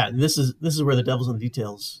thing with that. And this is where the devil's in the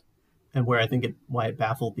details, and where I think why it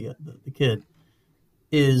baffled the kid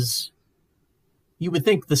is you would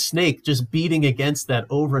think the snake just beating against that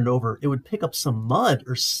over and over, it would pick up some mud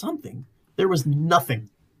or something. There was nothing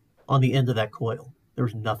on the end of that coil. There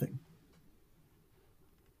was nothing.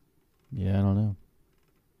 Yeah, I don't know.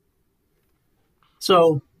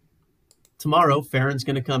 So tomorrow, Farron's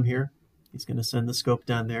going to come here. He's going to send the scope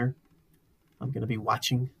down there. I'm going to be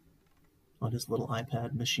watching on his little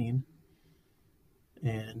iPad machine,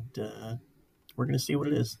 and we're going to see what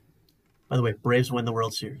it is. By the way, Braves win the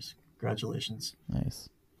World Series. Congratulations. Nice.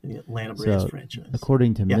 The Atlanta Braves So, franchise.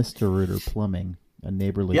 according to Yeah. Mr. Rooter Plumbing, a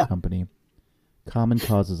neighborly Yeah. company, common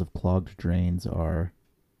causes of clogged drains are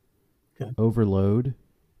Okay. overload,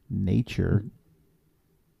 nature.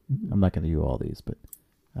 Mm-hmm. I'm not going to do all these, but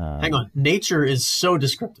Hang on. Nature is so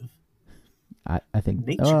descriptive. I think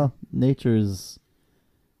Nature. nature's.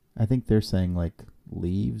 I think they're saying like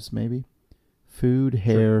leaves, maybe. Food, Sure.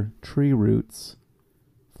 hair, tree roots,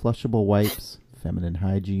 flushable wipes, feminine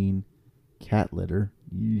hygiene, cat litter.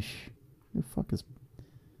 Yeesh. The fuck is?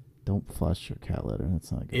 Don't flush your cat litter.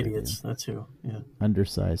 That's not a good. Idiots. Idea. That's who. Yeah.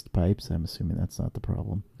 Undersized pipes. I'm assuming that's not the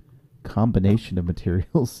problem. Combination of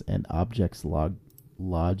materials and objects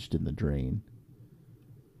lodged in the drain.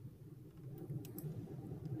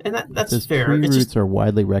 And It that's says fair. tree It's roots just are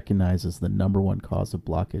widely recognized as the number one cause of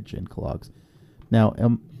blockage and clogs. Now,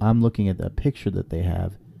 I'm looking at the picture that they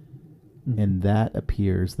have, and that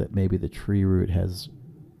appears that maybe the tree root has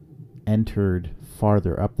entered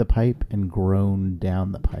farther up the pipe and grown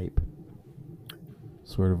down the pipe.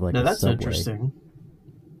 Sort of like now a that's subway. interesting.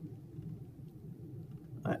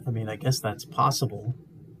 I mean, I guess that's possible.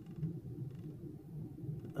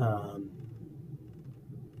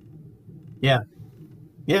 Yeah,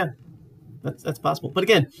 yeah, that's possible. But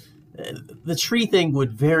again, the tree thing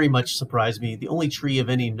would very much surprise me. The only tree of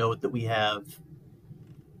any note that we have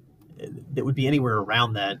that would be anywhere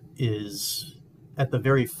around that is at the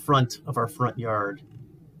very front of our front yard,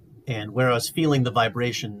 and where I was feeling the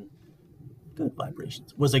vibration, good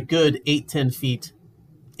vibrations, was a good 8-10 feet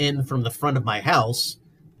in from the front of my house,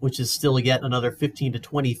 which is still yet another 15 to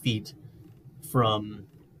 20 feet from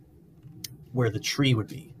where the tree would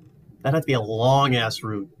be. That'd have to be a long ass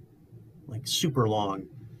root, like super long,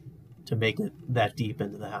 to make it that deep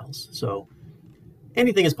into the house. So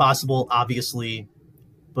anything is possible, obviously,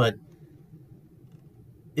 but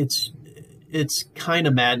it's kind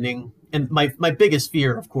of maddening. And my biggest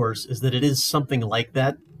fear, of course, is that it is something like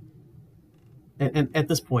that. And at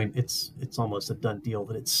this point, it's almost a done deal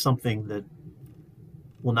that it's something that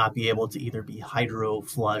will not be able to either be hydro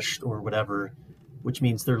flushed or whatever, which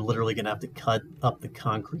means they're literally going to have to cut up the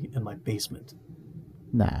concrete in my basement.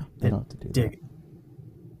 Nah, they and don't have to do dig that. it.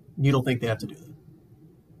 You don't think they have to do that?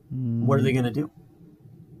 What are they going to do?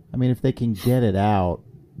 I mean, if they can get it out,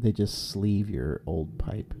 they just sleeve your old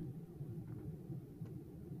pipe.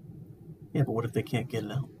 Yeah, but what if they can't get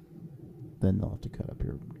it out? Then they'll have to cut up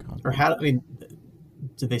your Or concrete. how? I mean,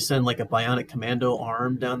 do they send like a bionic commando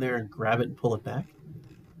arm down there and grab it and pull it back?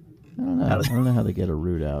 I don't know. I don't know how they get a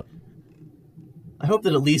root out. I hope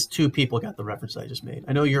that at least 2 people got the reference I just made.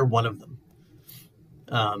 I know you're one of them.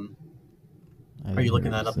 Are you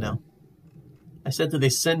looking that up now? I said that they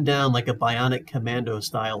send down like a bionic commando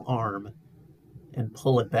style arm and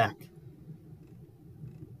pull it back.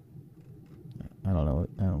 I don't know.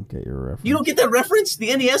 I don't get your reference. You don't get that reference?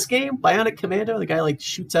 The NES game, Bionic Commando, the guy like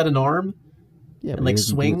shoots out an arm and like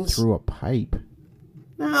swings through a pipe.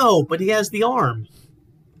 No, but he has the arm.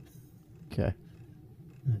 Okay.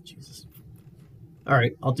 Oh, Jesus. All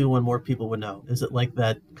right, I'll do one more people would know. Is it like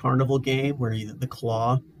that carnival game where the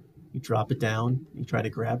claw, you drop it down, you try to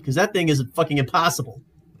grab? Because that thing is fucking impossible.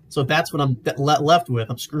 So if that's what I'm left with,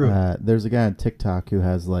 I'm screwed. There's a guy on TikTok who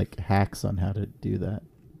has like hacks on how to do that.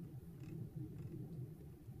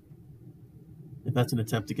 If that's an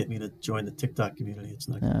attempt to get me to join the TikTok community, it's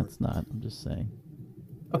not going to work. It's not. I'm just saying.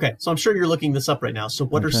 Okay, so I'm sure you're looking this up right now. So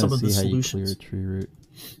what are some of the solutions? How you clear a tree root.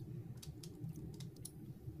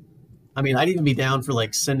 I mean, I'd even be down for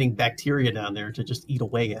like sending bacteria down there to just eat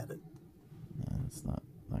away at it. No, it's not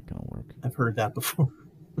going to work. I've heard that before.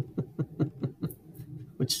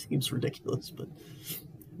 Which seems ridiculous, but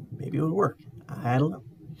maybe it would work. I don't know.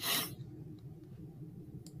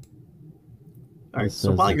 All right,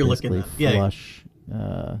 so while you're looking at flush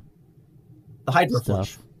the hydro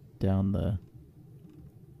stuff down the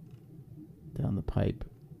pipe.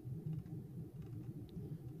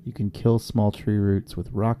 You can kill small tree roots with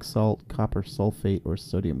rock salt, copper sulfate, or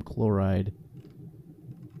sodium chloride.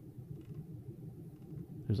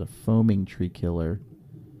 There's a foaming tree killer.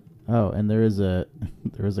 Oh, and there is a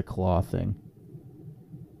claw thing.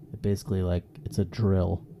 It basically it's a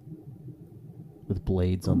drill with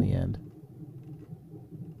blades on the end.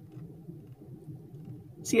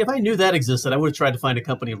 See, if I knew that existed, I would have tried to find a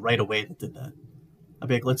company right away that did that. I'd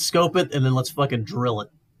be like, let's scope it and then let's fucking drill it.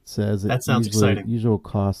 Says that sounds exciting. Usual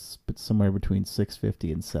costs, but somewhere between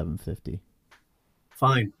 $650 and $750.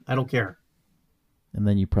 Fine, I don't care. And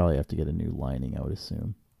then you probably have to get a new lining, I would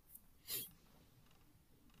assume.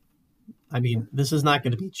 I mean, this is not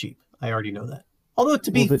going to be cheap. I already know that. Although,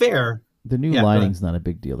 to be fair, the new lining's not a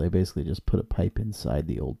big deal. They basically just put a pipe inside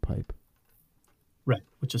the old pipe. Right,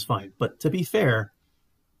 which is fine. But to be fair,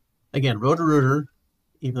 again, Roto-Rooter,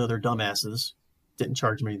 even though they're dumbasses, didn't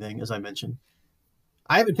charge me anything, as I mentioned.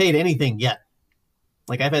 I haven't paid anything yet.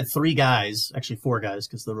 Like, I've had 3 guys, actually 4 guys,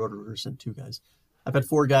 because the Roto-Rooter sent 2 guys. I've had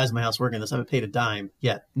 4 guys in my house working on this. I haven't paid a dime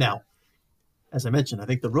yet. Now, as I mentioned, I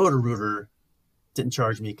think the Roto-Rooter didn't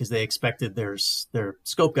charge me because they expected their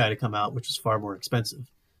scope guy to come out, which was far more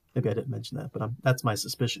expensive. Maybe I didn't mention that, but that's my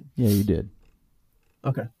suspicion. Yeah, you did.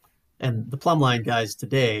 Okay. And the Plumbline guys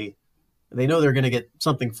today, they know they're going to get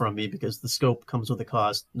something from me because the scope comes with a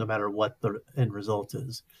cost no matter what the end result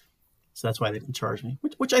is. So that's why they didn't charge me,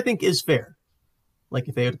 which I think is fair. Like,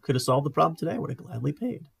 if they could have solved the problem today, I would have gladly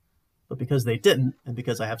paid. But because they didn't, and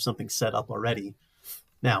because I have something set up already.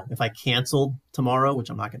 Now, if I canceled tomorrow, which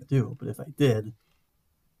I'm not going to do, but if I did,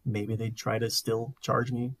 maybe they'd try to still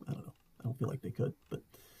charge me. I don't know. I don't feel like they could. But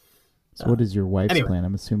so what is your wife's plan?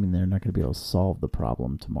 I'm assuming they're not going to be able to solve the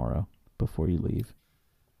problem tomorrow before you leave.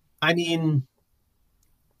 I mean,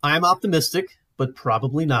 I'm optimistic, but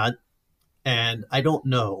probably not. And I don't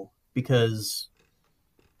know because...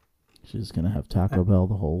 She's just going to have Taco Bell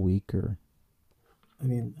the whole week, or... I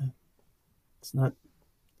mean, it's not...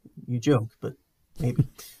 You joke, but maybe.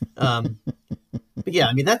 But yeah,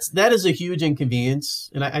 I mean, that is a huge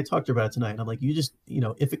inconvenience. And I talked to her about it tonight. I'm like, you just,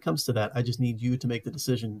 if it comes to that, I just need you to make the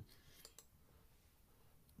decision.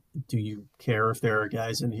 Do you care if there are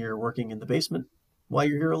guys in here working in the basement while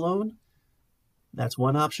you're here alone? That's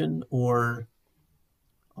one option. Or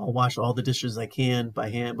I'll wash all the dishes I can by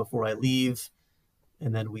hand before I leave.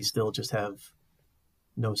 And then we still just have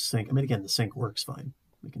no sink. I mean, again, the sink works fine.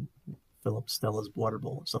 We can fill up Stella's water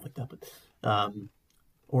bowl and stuff like that. But,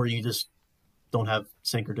 or you just don't have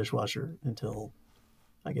sink or dishwasher until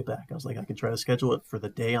I get back. I was like, I can try to schedule it for the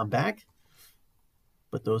day I'm back.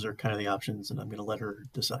 But those are kind of the options, and I'm going to let her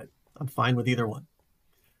decide. I'm fine with either one.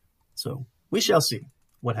 So we shall see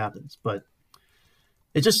what happens. But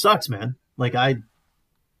it just sucks, man. Like,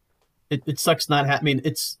 it sucks not having... I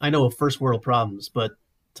mean, I know of first world problems, but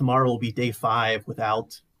tomorrow will be day 5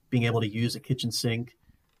 without being able to use a kitchen sink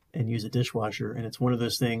and use a dishwasher. And it's one of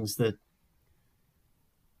those things that,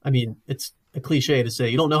 I mean, it's a cliche to say,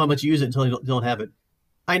 you don't know how much you use it until you don't have it.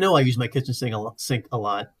 I know I use my kitchen sink a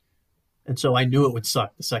lot. And so I knew it would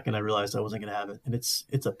suck the second I realized I wasn't going to have it. And it's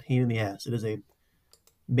a pain in the ass. It is a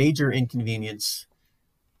major inconvenience.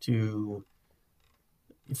 to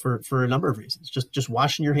for a number of reasons. Just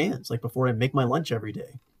washing your hands. Like before I make my lunch every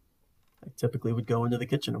day, I typically would go into the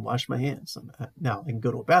kitchen and wash my hands. Now I can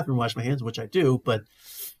go to a bathroom, wash my hands, which I do, but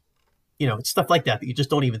it's stuff like that you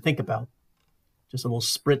just don't even think about. Just a little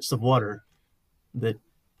spritz of water that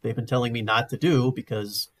they've been telling me not to do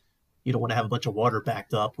because you don't want to have a bunch of water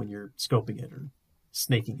backed up when you're scoping it or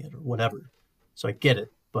snaking it or whatever. So I get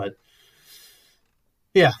it, but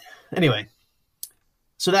yeah. Anyway,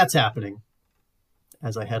 so that's happening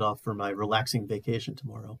as I head off for my relaxing vacation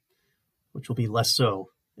tomorrow, which will be less so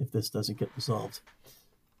if this doesn't get resolved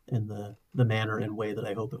in the manner and way that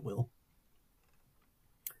I hope it will.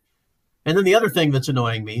 And then the other thing that's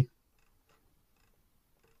annoying me,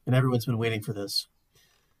 and everyone's been waiting for this.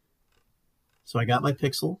 So I got my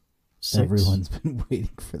Pixel 6. Everyone's been waiting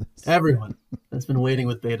for this. Everyone has been waiting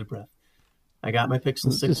with bated breath. I got my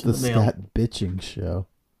Pixel 6 just in the mail. Scat bitching show.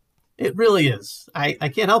 It really is. I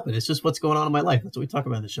can't help it. It's just what's going on in my life. That's what we talk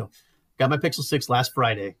about in the show. Got my Pixel 6 last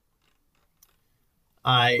Friday.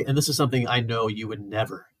 And this is something I know you would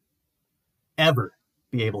never, ever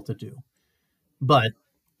be able to do. But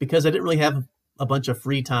because I didn't really have a bunch of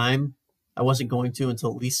free time, I wasn't going to until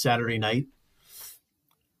at least Saturday night.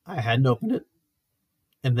 I hadn't opened it.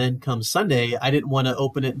 And then come Sunday, I didn't want to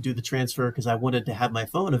open it and do the transfer because I wanted to have my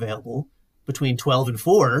phone available between 12 and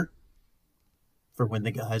 4 for when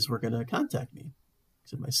the guys were going to contact me.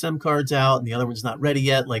 So my SIM card's out and the other one's not ready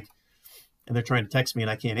yet. And they're trying to text me and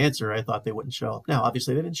I can't answer. I thought they wouldn't show up. Now,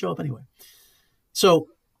 obviously, they didn't show up anyway. So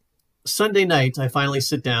Sunday night, I finally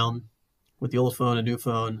sit down with the old phone, a new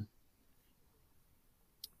phone,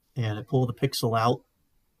 and I pull the Pixel out,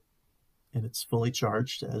 and it's fully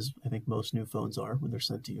charged, as I think most new phones are when they're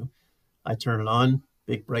sent to you. I turn it on,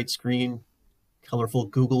 big bright screen, colorful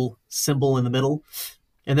Google symbol in the middle,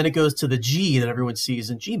 and then it goes to the G that everyone sees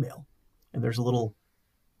in Gmail. And there's a little,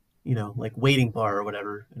 like waiting bar or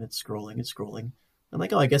whatever, and it's scrolling and scrolling. I'm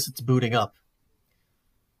like, oh, I guess it's booting up.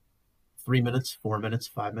 3 minutes, 4 minutes,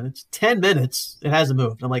 5 minutes, 10 minutes, it hasn't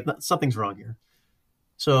moved. I'm like, something's wrong here.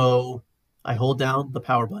 So I hold down the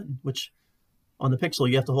power button, which on the Pixel,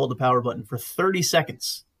 you have to hold the power button for 30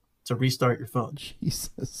 seconds to restart your phone.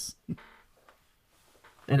 Jesus.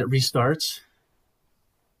 And it restarts.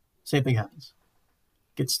 Same thing happens.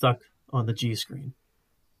 Gets stuck on the G screen.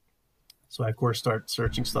 So I, of course, start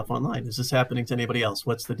searching stuff online. Is this happening to anybody else?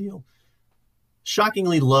 What's the deal?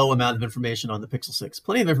 Shockingly low amount of information on the Pixel 6.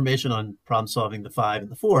 Plenty of information on problem solving the 5 and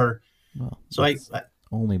the 4. Well, so it's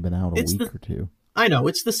only been out a week or two. I know,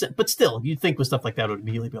 it's the but still, you'd think with stuff like that it would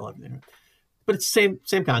immediately be all over there. But it's the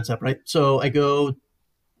same concept, right? So I go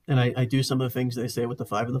and I do some of the things they say with the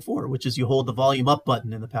 5 and the 4, which is you hold the volume up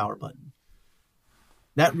button and the power button.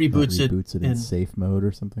 That reboots it in safe mode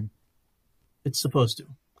or something? It's supposed to.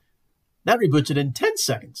 That reboots it in 10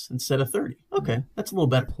 seconds instead of 30. Okay, that's a little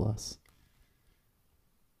better. Plus.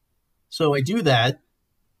 So I do that.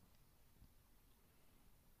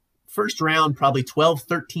 First round, probably 12,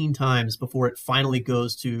 13 times before it finally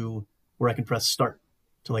goes to where I can press start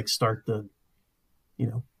to start the,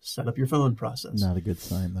 set up your phone process. Not a good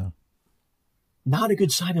sign, though. Not a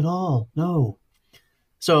good sign at all. No.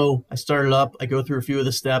 So I start it up. I go through a few of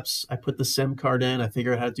the steps. I put the SIM card in. I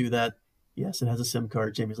figure out how to do that. Yes, it has a SIM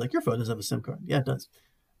card. Jamie's like, your phone doesn't have a SIM card. Yeah, it does.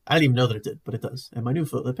 I didn't even know that it did, but it does. And my new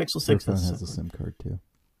phone, the Pixel 6 has a SIM card too.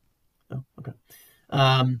 Oh, okay.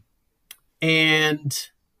 And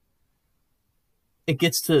it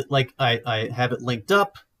gets to, I have it linked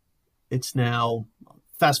up. It's now,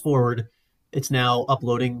 fast forward, it's now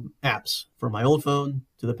uploading apps from my old phone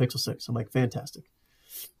to the Pixel 6. I'm like, fantastic.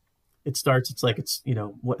 It starts, it's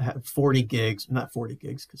 40 gigs, not 40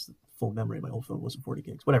 gigs, because the full memory of my old phone wasn't 40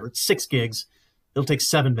 gigs. Whatever, it's 6 gigs. It'll take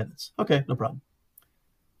 7 minutes. Okay, no problem.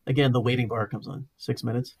 Again, the waiting bar comes on. 6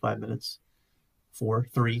 minutes, 5 minutes, 4,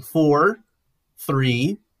 3.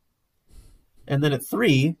 And then at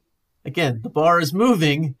 3, again, the bar is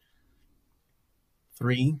moving.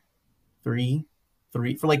 3.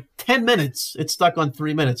 For 10 minutes, it's stuck on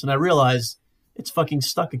 3 minutes. And I realize it's fucking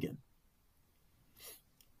stuck again.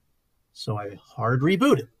 So I hard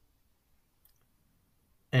reboot it.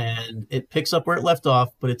 And it picks up where it left off,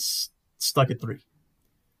 but it's stuck at 3.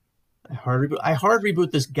 I hard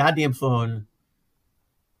reboot this goddamn phone.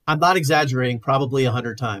 I'm not exaggerating, probably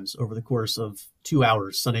 100 times over the course of 2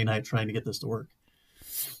 hours Sunday night trying to get this to work.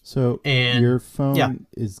 So your phone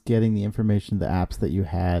is getting the information, the apps that you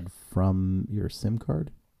had from your SIM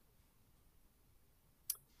card?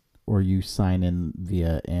 Or you sign in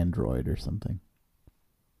via Android or something?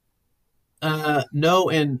 No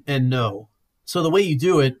and no. So the way you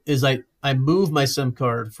do it is I move my SIM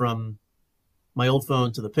card from my old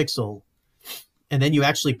phone to the Pixel, and then you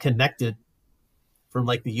actually connect it from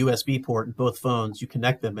like the USB port in both phones. You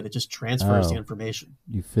connect them and it just transfers the information.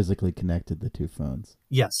 You physically connected the two phones.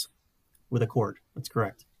 Yes, with a cord. That's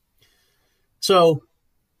correct. So,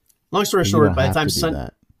 long story short, by the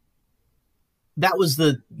time that was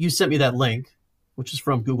you sent me that link, which is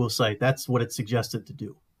from Google's site. That's what it suggested to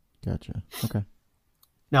do. Gotcha. Okay.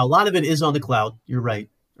 Now, a lot of it is on the cloud. You're right.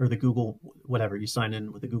 Or the Google, whatever. You sign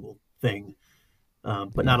in with the Google thing.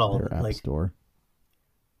 But not all of it. App Store.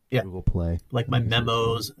 Yeah. Google Play. Like my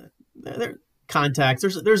memos, their contacts.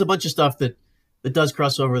 There's a bunch of stuff that does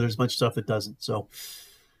cross over. There's a bunch of stuff that doesn't. So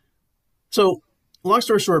long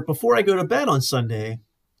story short, before I go to bed on Sunday,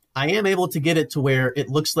 I am able to get it to where it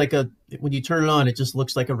looks like when you turn it on, it just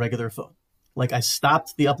looks like a regular phone. Like I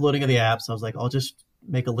stopped the uploading of the apps. I was like, I'll just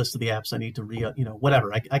make a list of the apps I need to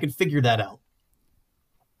whatever. I can figure that out.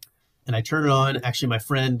 And I turn it on. Actually, my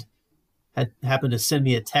friend had happened to send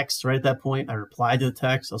me a text right at that point. I replied to the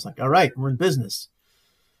text. I was like, all right, we're in business.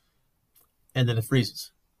 And then it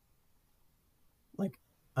freezes. Like,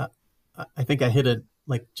 I think I hit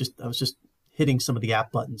I was just hitting some of the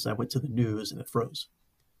app buttons. I went to the news and it froze.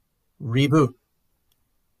 Reboot.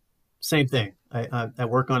 Same thing. I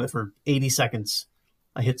work on it for 80 seconds.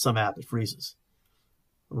 I hit some app, it freezes.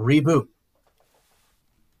 Reboot.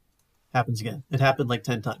 Happens again. It happened like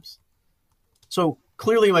 10 times. So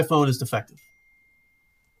clearly my phone is defective,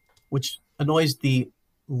 which annoys the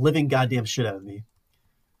living goddamn shit out of me.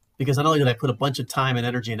 Because not only did I put a bunch of time and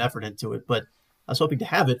energy and effort into it, but I was hoping to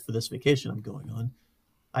have it for this vacation I'm going on.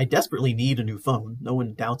 I desperately need a new phone. No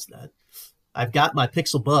one doubts that. I've got my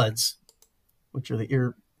Pixel Buds, which are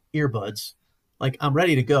the earbuds. Like, I'm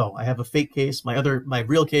ready to go. I have a fake case. My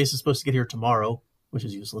real case is supposed to get here tomorrow, which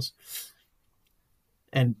is useless.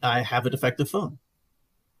 And I have a defective phone.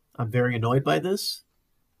 I'm very annoyed by this.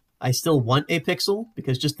 I still want a Pixel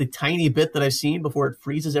because just the tiny bit that I've seen before it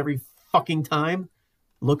freezes every fucking time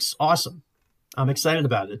looks awesome. I'm excited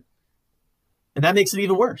about it. And that makes it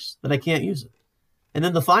even worse that I can't use it. And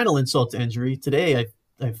then the final insult to injury, today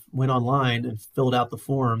I went online and filled out the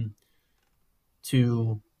form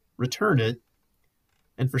to return it.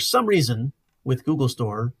 And for some reason, with Google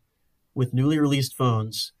Store, with newly released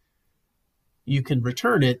phones, you can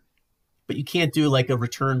return it, but you can't do like a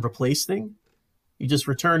return replace thing. You just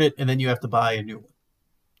return it and then you have to buy a new one.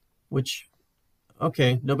 Which,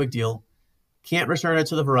 okay, no big deal. Can't return it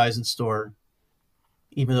to the Verizon store,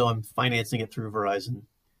 even though I'm financing it through Verizon.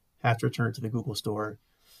 Have to return it to the Google Store.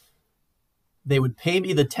 They would pay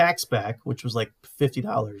me the tax back, which was like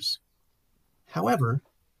 $50. However,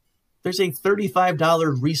 there's a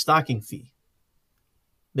 $35 restocking fee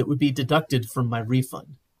that would be deducted from my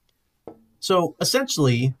refund. So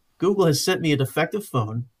essentially, Google has sent me a defective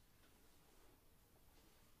phone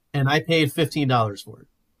and I paid $15 for it.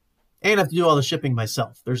 And I have to do all the shipping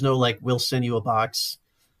myself. There's no like, we'll send you a box.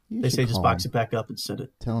 They say just box it back up and send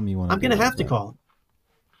it. Tell them you want. I'm going to have to call them.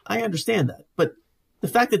 I understand that. But the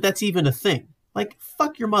fact that that's even a thing, like,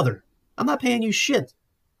 fuck your mother. I'm not paying you shit.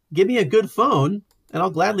 Give me a good phone and I'll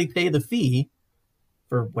gladly pay the fee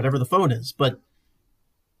for whatever the phone is. But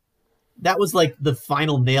that was like the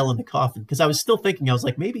final nail in the coffin because I was still thinking, I was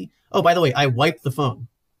like, maybe, oh, by the way, I wiped the phone.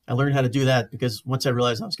 I learned how to do that because once I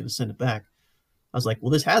realized I was going to send it back, I was like,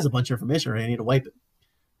 well, this has a bunch of information. I need to wipe it.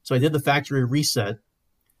 So I did the factory reset.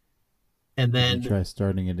 And then did you try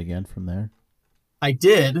starting it again from there? I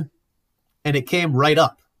did. And it came right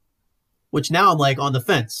up, which now I'm like on the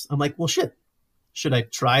fence. I'm like, well, shit. Should I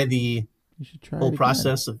try the whole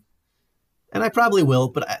process of, and I probably will,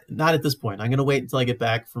 but not at this point. I'm going to wait until I get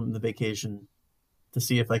back from the vacation to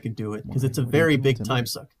see if I can do it because it's a very big time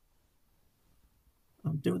suck.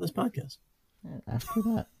 I'm doing this podcast. After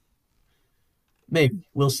that. Maybe.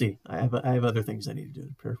 We'll see. I have other things I need to do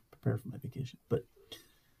to prepare for my vacation. But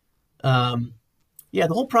yeah,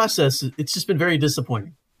 the whole process, it's just been very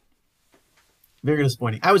disappointing. Very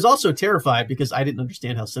disappointing. I was also terrified because I didn't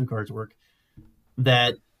understand how SIM cards work.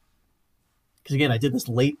 Because again, I did this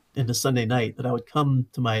late into Sunday night, that I would come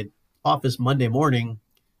to my office Monday morning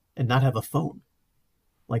and not have a phone,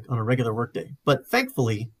 like on a regular workday. But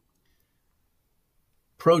thankfully,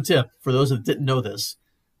 pro tip for those that didn't know this,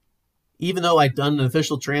 even though I'd done an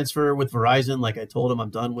official transfer with Verizon, like I told them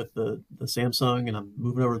I'm done with the Samsung and I'm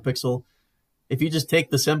moving over to the Pixel, if you just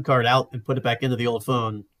take the SIM card out and put it back into the old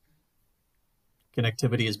phone,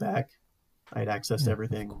 connectivity is back. I had access to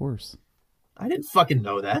everything. Of course. I didn't fucking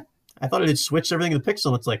know that. I thought it had switched everything to the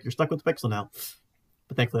Pixel. It's like, you're stuck with the Pixel now.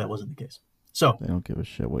 But thankfully that wasn't the case. So they don't give a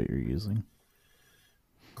shit what you're using.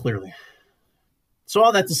 Clearly. So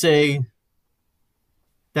all that to say,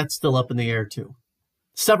 that's still up in the air too.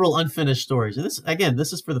 several unfinished stories. And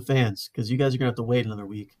this is for the fans because you guys are going to have to wait another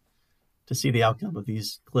week to see the outcome of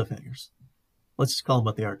these cliffhangers. Let's just call them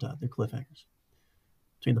what they are, Todd. They're cliffhangers.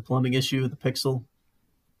 Between the plumbing issue, the Pixel,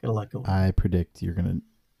 got a lot going on. I predict you're going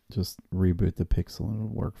to just reboot the Pixel and it'll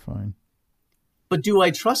work fine. But do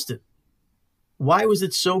I trust it? Why was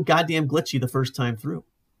it so goddamn glitchy the first time through?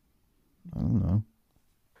 I don't know.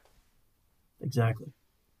 Exactly.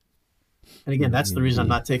 And again, that's the reason I'm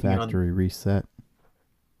not taking it on. Factory reset.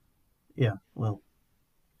 Yeah, well,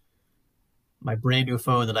 my brand new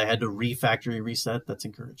phone that I had to refactory reset, that's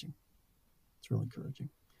encouraging. It's really encouraging.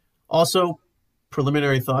 Also,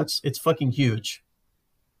 preliminary thoughts, it's fucking huge,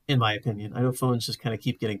 in my opinion. I know phones just kind of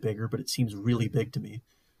keep getting bigger, but it seems really big to me.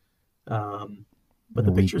 But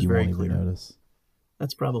the picture's very clear. Notice.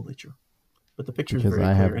 That's probably true. But the picture's very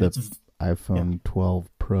clear. Because I have the iPhone 12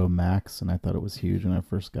 Pro Max, and I thought it was huge when I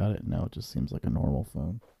first got it, and now it just seems like a normal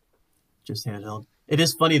phone. Just handheld. It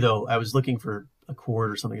is funny, though. I was looking for a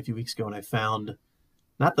cord or something a few weeks ago, and I found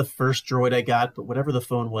not the first Droid I got, but whatever the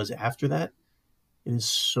phone was after that. It is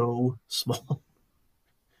so small.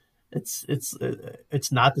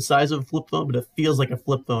 It's not the size of a flip phone, but it feels like a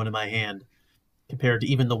flip phone in my hand compared to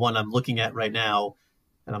even the one I'm looking at right now.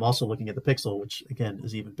 And I'm also looking at the Pixel, which, again,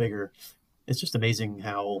 is even bigger. It's just amazing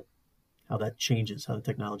how that changes, how the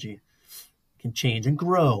technology can change and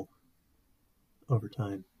grow over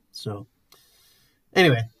time. So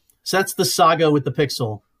anyway, so that's the saga with the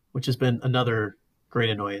Pixel, which has been another great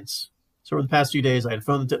annoyance. So over the past few days, I had a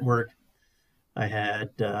phone that didn't work. I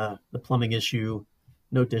had the plumbing issue,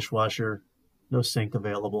 no dishwasher, no sink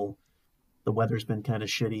available. The weather's been kind of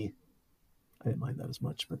shitty. I didn't mind that as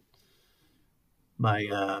much, but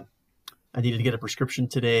I needed to get a prescription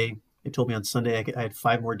today. They told me on Sunday I had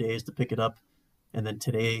 5 more days to pick it up, and then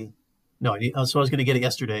today, so I was going to get it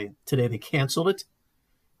yesterday. Today they canceled it,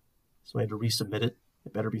 so I had to resubmit it.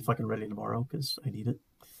 It better be fucking ready tomorrow because I need it.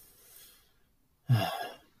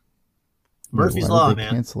 Murphy's Law,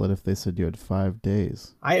 man. Cancel it if they said you had 5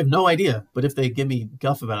 days. I have no idea, but if they give me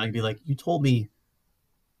guff about it, I can be like, you told me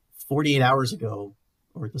 48 hours ago,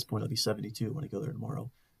 or at this point it'll be 72 when I go there tomorrow,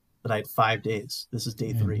 that I had 5 days. This is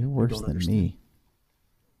day 3. You're worse than me.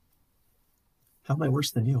 How am I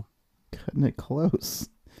worse than you? Cutting it close.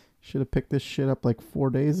 Should have picked this shit up like 4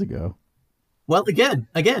 days ago. Well,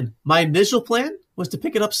 again, my initial plan was to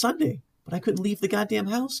pick it up Sunday, but I couldn't leave the goddamn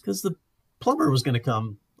house because the plumber was going to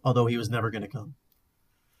come, although he was never going to come.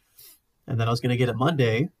 And then I was going to get it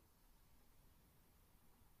Monday,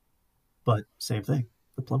 but same thing.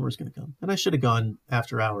 The plumber was going to come. And I should have gone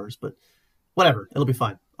after hours, but whatever. It'll be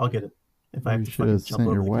fine. I'll get it. If I have to should have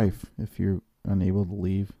sent your wife if you're unable to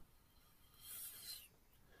leave.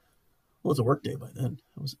 Well, it's a work day by then.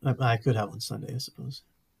 I could have on Sunday, I suppose.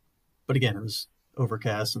 But again, it was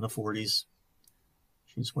overcast in the 40s.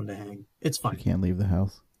 She just wanted to hang. It's fine. She can't leave the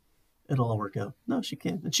house. It'll all work out. No, she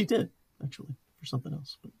can. And she did, actually, for something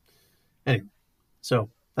else. But anyway, so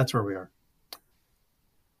that's where we are.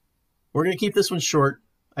 We're going to keep this one short.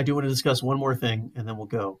 I do want to discuss one more thing, and then we'll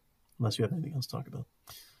go, unless you have anything else to talk about.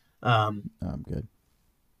 I'm good.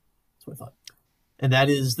 That's what I thought. And that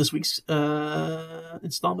is this week's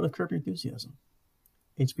installment of Curb Your Enthusiasm,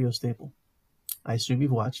 HBO staple. I assume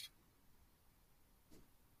you've watched.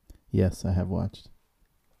 Yes, I have watched.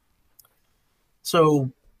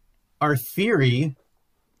 So our theory,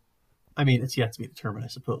 I mean, it's yet to be determined, I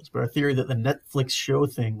suppose, but our theory that the Netflix show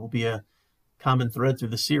thing will be a common thread through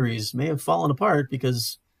the series may have fallen apart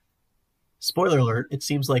because, spoiler alert, it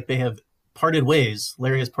seems like they have parted ways.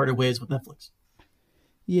 Larry has parted ways with Netflix.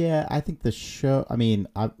 Yeah, I think the show, I mean,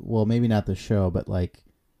 well, maybe not the show, but like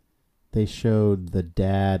they showed the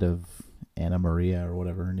dad of Anna Maria or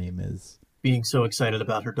whatever her name is. Being so excited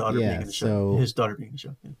about her daughter being in the show. His daughter being in the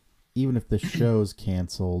show. Yeah. Even if the show's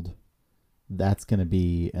canceled, that's going to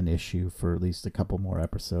be an issue for at least a couple more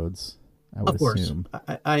episodes, I would assume.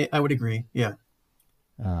 I would agree, yeah.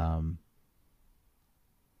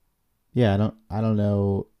 Yeah, I don't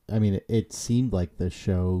know. I mean, it seemed like the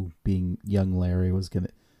show being young Larry was going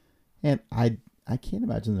to... And I can't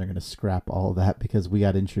imagine they're going to scrap all of that because we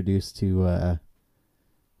got introduced to...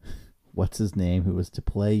 what's his name? Who was to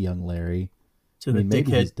play young Larry. To the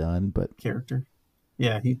maybe dickhead he's done, but... character.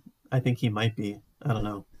 Yeah, I think he might be. I don't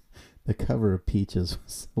know. The cover of Peaches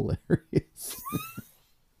was hilarious.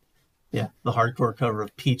 Yeah, the hardcore cover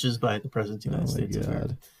of Peaches by the President of the United States. Oh, my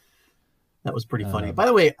God. That was pretty funny. By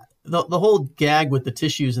the way, the whole gag with the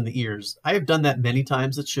tissues in the ears, I have done that many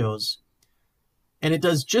times at shows, and it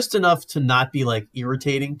does just enough to not be like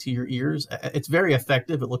irritating to your ears. It's very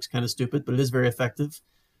effective. It looks kind of stupid, but it is very effective.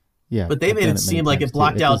 Yeah, but they made it seem like it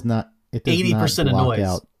blocked out 80% of noise.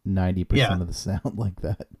 Out Yeah. 90% of the sound like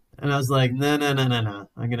that. And I was like, no, no, no, no, no.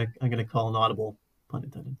 I'm gonna call an audible, pun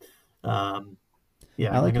intended. Um,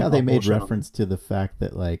 yeah, I I'm like gonna how they call made bullshit on that. reference to the fact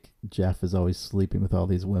that like Jeff is always sleeping with all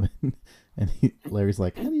these women, and Larry's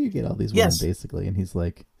like, "How do you get all these women?" Yes. Basically, and he's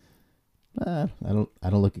like, I don't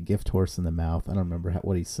look a gift horse in the mouth." I don't remember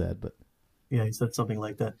what he said, but Yeah, he said something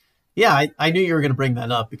like that. Yeah, I knew you were gonna bring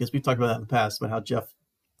that up because we've talked about that in the past about how Jeff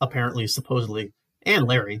apparently, supposedly, and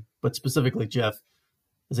Larry, but specifically Jeff,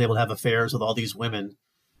 is able to have affairs with all these women,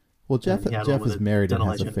 well, and he had one Jeff with is a married and dental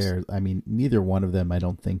has hygienist. affairs. I mean, neither one of them, I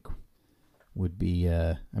don't think, would be.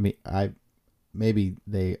 I mean, I maybe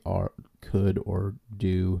they are could or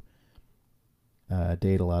do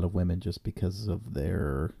date a lot of women just because of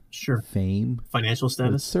their Sure. fame, Financial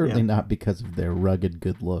but it's status. Yeah. certainly not because of their rugged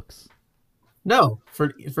good looks. No,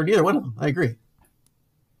 for neither one of them. I agree.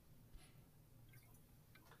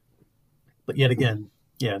 But yet again,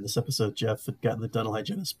 yeah, in this episode, Jeff had gotten the dental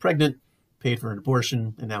hygienist pregnant, paid for an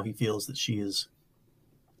abortion, and now he feels that she is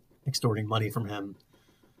extorting money from him.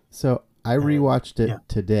 So I And rewatched it yeah,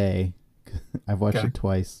 today. I've watched okay. it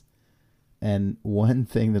twice, and one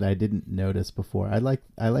thing that I didn't notice before, I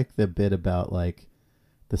like the bit about like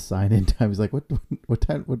the sign in time. He's like, what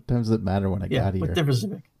time does it matter when I Yeah, got what here? difference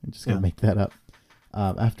does it make? I'm just gonna Yeah. make that up.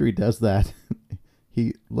 After he does that,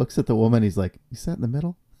 he looks at the woman. He's like, "You sat in the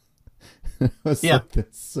middle." I was Yeah. like,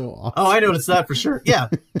 "That's so Oh, I awesome." noticed that for sure. Yeah,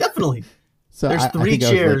 definitely. So There's I three think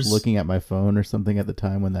I was like chairs. looking at my phone or something at the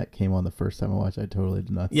time when that came on the first time I watched. I totally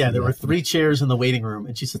did not Yeah, see there were that. three chairs in the waiting room,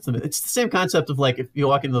 and she sits in it. It's the same concept of like if you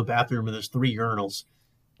walk into the bathroom and there's three urinals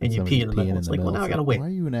And and you pee somebody's in the peeing middle. in It's the like, well, middle. now I It's gotta like, wait. why are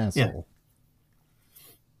you an Yeah, asshole?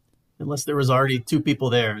 unless there was already two people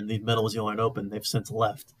there and the middle was the only one open, they've since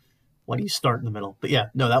left. Why do you start in the middle? But yeah,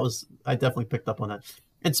 no, that was I definitely picked up on that.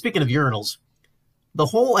 And speaking of urinals, the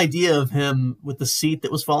whole idea of him with the seat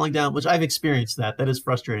that was falling down, which I've experienced that is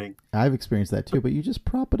frustrating. I've experienced that too, But but you just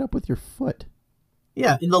prop it up with your foot.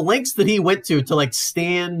 yeah, in the lengths that he went to like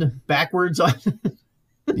stand backwards on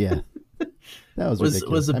Yeah, that was was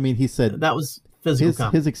ridiculous. I mean, he said that was physical his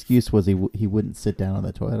comedy. excuse was he wouldn't sit down on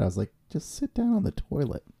the toilet. I was like, just sit down on the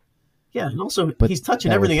toilet. Yeah, and also But he's touching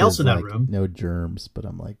that was everything else his in that like room. no germs. But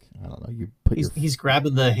I'm like, I don't know. You put your He's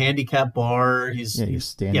grabbing the handicap bar. yeah, you're He's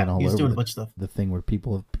standing yeah, all he's over doing a bunch of stuff. the thing where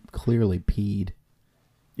people have clearly peed.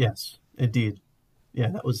 Yes, indeed. Yeah,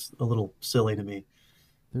 that was a little silly to me.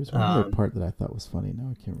 There's one other Um, part that I thought was funny. Now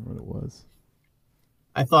I can't remember what it was.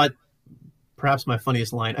 I thought perhaps my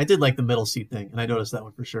funniest line. I did like the middle seat thing, and I noticed that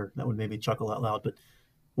one for sure. That one made me chuckle out loud. But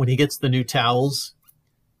when he gets the new towels,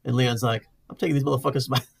 and Leon's like, "I'm taking these motherfuckers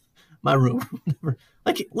to my room."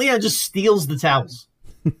 Like Leon just steals the towels,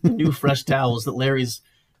 the new fresh towels that Larry's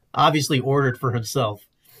obviously ordered for himself.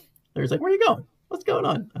 Larry's like, "Where are you going? What's going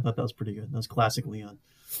on?" I thought that was pretty good. That was classic Leon.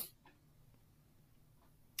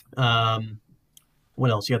 Um,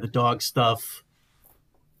 what else? You have the dog stuff,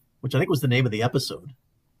 which I think was the name of the episode,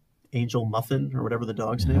 Angel Muffin or whatever the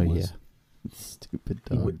dog's Oh name yeah, was. stupid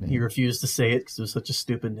He dog he name. refused to say it because it was such a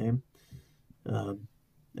stupid name, um,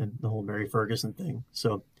 and the whole Mary Ferguson thing.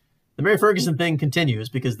 So the Mary Ferguson thing continues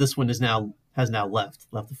because this one has now left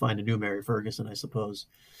to find a new Mary Ferguson, I suppose.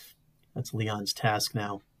 That's Leon's task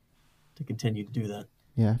now to continue to do that.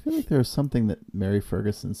 Yeah, I feel like there was something that Mary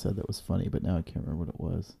Ferguson said that was funny, but now I can't remember what it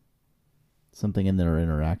was. Something in their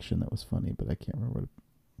interaction that was funny, but I can't remember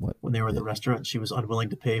what When they were in the it. restaurant, she was unwilling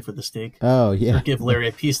to pay for the steak Oh or yeah, give Larry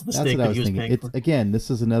a piece of the that's steak what I that he was was thinking. paying It's for. again,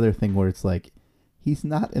 this is another thing where it's like he's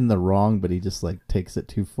not in the wrong, but he just like takes it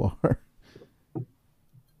too far.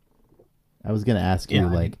 I was gonna ask Yeah, you I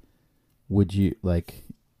mean, like, would you like,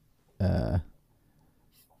 uh,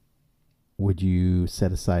 would you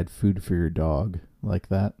set aside food for your dog like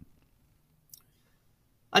that?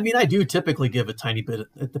 I do typically give a tiny bit,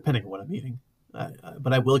 depending on what I'm eating,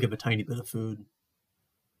 but I will give a tiny bit of food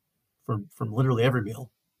from literally every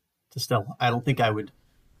meal to Stella. I don't think I would.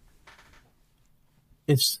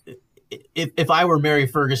 If if I were Mary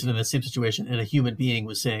Ferguson in the same situation and a human being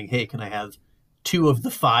was saying, "Hey, can I have two of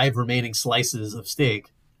the five remaining slices of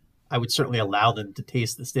steak?" I would certainly allow them to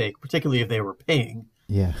taste the steak, particularly if they were paying.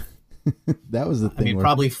 Yeah, that was the thing where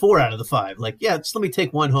Probably four out of the five. Like, yeah, just let me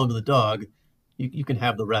take one home to the dog. You can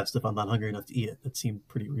have the rest if I'm not hungry enough to eat it. That seemed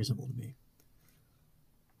pretty reasonable to me.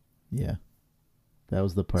 yeah, that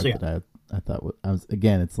was the So part yeah, that I thought I was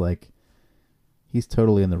again. It's like he's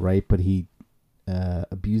totally in the right, but he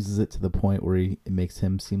abuses it to the point where it makes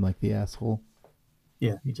him seem like the asshole.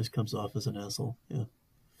 yeah, he just comes off as an asshole. Yeah,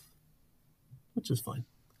 which is fine.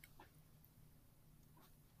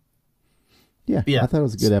 Yeah, But I yeah, thought it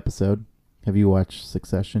was a good episode. Have you watched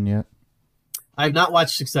Succession yet? I've not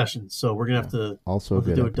watched Succession, so we're gonna Yeah. have to Also a we'll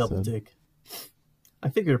have to good do a double episode. take. I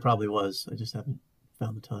figured it probably was. I just haven't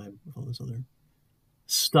found the time with all this other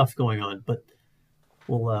stuff going on. But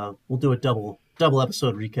we'll do a double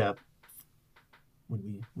episode recap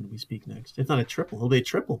when we speak next. If not a triple, it'll be a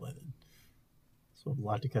triple by then. So a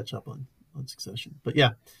lot to catch up on Succession. But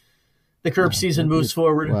yeah, the Curb season moves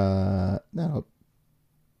forward. No,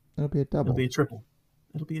 it'll be a double. It'll be a triple.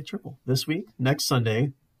 It'll be a triple this week, next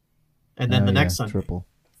Sunday, and then the next Sunday. Triple.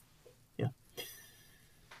 Yeah,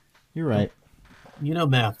 you're right. You know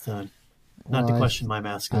math, Todd. Not to question my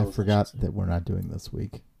math skills. I forgot that we're not doing this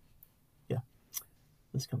week. Yeah,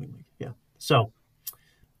 this coming week. Yeah. So,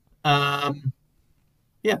 so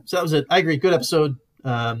that was it. I agree. Good episode.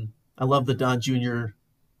 I love the Don Jr.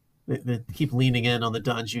 They keep leaning in on the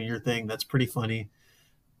Don Jr. thing. That's pretty funny.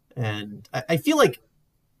 And I feel like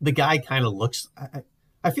the guy kind of looks.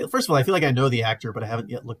 I feel, first of all, I feel like I know the actor, but I haven't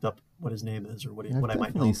yet looked up what his name is or what I might know. I've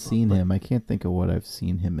definitely seen him. I can't think of what I've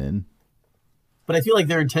seen him in. But I feel like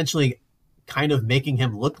they're intentionally kind of making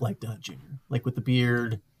him look like Don Jr., like with the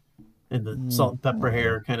beard and the salt and pepper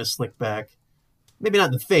hair, kind of slicked back. Maybe not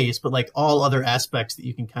in the face, but like all other aspects that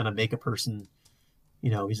you can kind of make a person.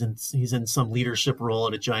 You know, he's in some leadership role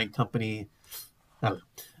at a giant company. I don't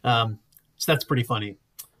know. So that's pretty funny.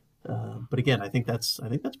 But again, I think that's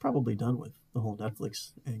probably done with the whole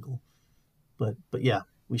Netflix angle. But yeah,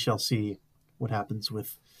 we shall see what happens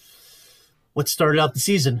with what started out the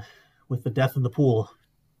season with the death in the pool,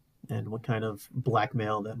 and what kind of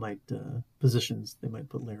blackmail that might positions they might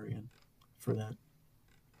put Larry in for that.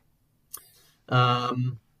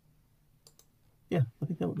 Yeah, I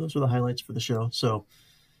think those were the highlights for the show. So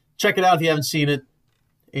check it out if you haven't seen it.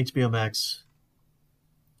 HBO Max.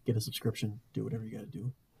 Get a subscription. Do whatever you got to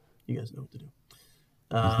do. You guys know what to do.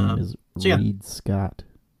 His name is Reed Scott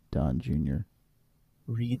Don Jr.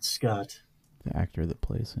 Reed Scott. The actor that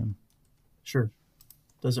plays him. Sure.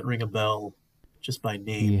 Doesn't ring a bell just by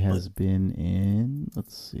name. He has been in,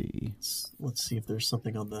 let's see. Let's see if there's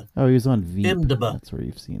something on the... Oh, he was on Veep. That's where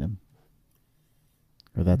you've seen him.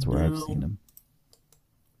 Or that's where I've seen him.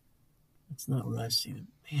 That's not where I've seen him.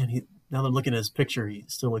 Man, now that I'm looking at his picture, he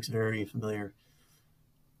still looks very familiar.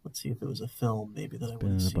 Let's see if it was a film maybe that I would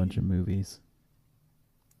have seen. Been in a bunch of movies.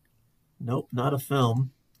 Nope, not a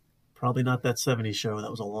film. Probably not that 70s show. That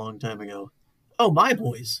was a long time ago. Oh, My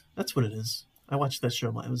Boys. That's what it is. I watched that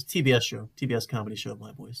show. It was a TBS show. TBS comedy show,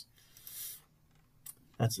 My Boys.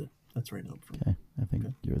 That's it. That's right now. Okay. I think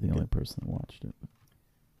you're the only person that watched it.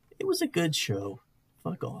 It was a good show.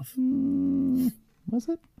 Fuck off. Was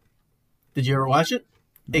it? Did you ever watch it?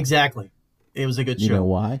 No. Exactly. It was a good show. You know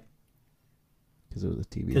why? Because it was a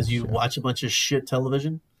TBS show. Because you watch a bunch of shit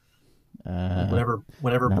television? Whatever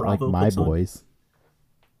not Bravo like My puts Boys. On.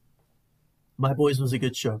 My Boys was a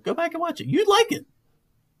good show. Go back and watch it. You'd like it.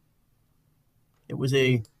 It was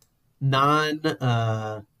a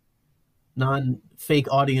non-fake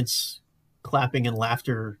audience clapping and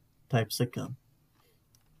laughter type sitcom.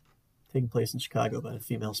 Taking place in Chicago by a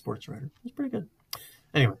female sports writer. It was pretty good.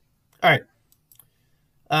 Anyway. All right.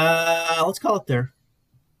 Let's call it there.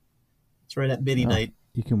 It's right at midnight.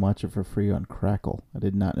 You can watch it for free on Crackle. I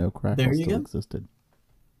did not know Crackle still existed.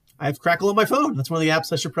 I have Crackle on my phone. That's one of the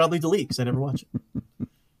apps I should probably delete because I never watch it.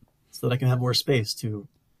 So that I can have more space to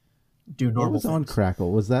do normal What was things. on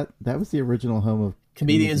Crackle? Was that was the original home of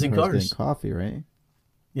Comedians in Cars. Getting Coffee, right?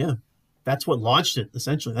 Yeah. That's what launched it,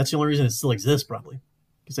 essentially. That's the only reason it still exists, probably.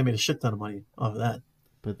 Because they made a shit ton of money off of that.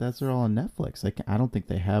 But that's all on Netflix. I don't think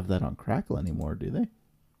they have that on Crackle anymore, do they?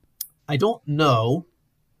 I don't know,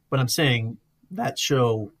 but I'm saying that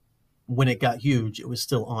show, when it got huge, it was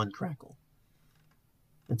still on Crackle.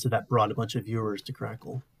 And so that brought a bunch of viewers to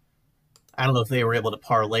Crackle. I don't know if they were able to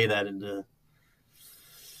parlay that into,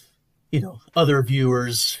 other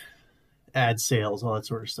viewers, ad sales, all that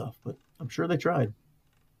sort of stuff. But I'm sure they tried.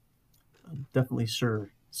 I'm definitely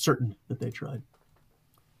certain that they tried.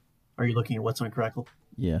 Are you looking at what's on Crackle?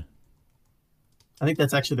 Yeah. I think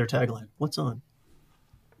that's actually their tagline. What's on?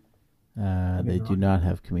 They do not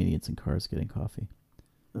have Comedians in Cars Getting Coffee.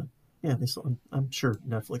 Yeah, I'm sure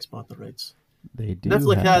Netflix bought the rights. They do.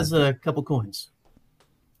 Netflix has a couple coins.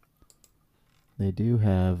 They do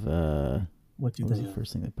have. What was the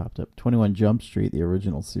first thing that popped up? 21 Jump Street, the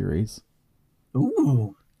original series.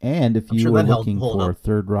 Ooh. And if you were looking for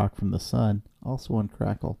Third Rock from the Sun, also on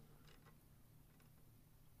Crackle.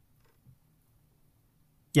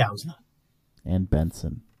 Yeah, it was not. And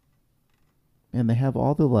Benson. And they have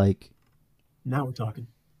all the Now we're talking.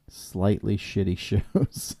 Slightly shitty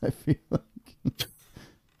shows, I feel like.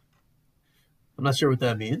 I'm not sure what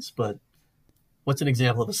that means, but what's an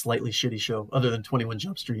example of a slightly shitty show other than 21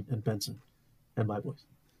 Jump Street and Benson and My Boys?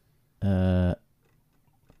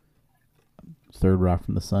 Third Rock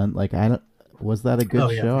from the Sun. Like, I don't. Was that a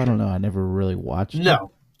good yeah, show? I sure. don't know. I never really watched it.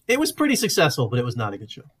 No, it was pretty successful, but it was not a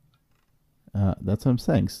good show. That's what I'm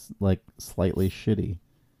saying. Like, slightly shitty.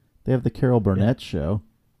 They have the Carol Burnett show,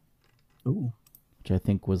 Ooh. which I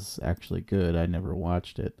think was actually good. I never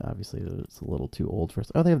watched it. Obviously, it's a little too old for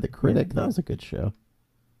us. Oh, they have The Critic. Yeah, that was a good show.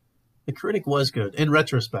 The Critic was good. In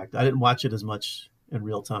retrospect, I didn't watch it as much in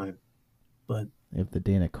real time, but They have the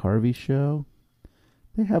Dana Carvey show.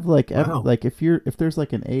 They have like wow. like if there's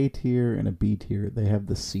like an A tier and a B tier, they have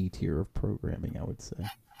the C tier of programming. I would say.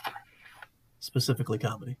 Specifically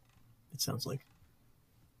comedy, it sounds like.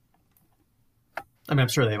 I mean, I'm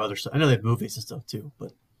sure they have other stuff. I know they have movies and stuff too,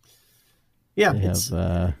 but yeah, They it's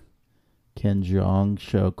have Ken Jeong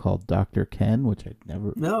show called Dr. Ken, which I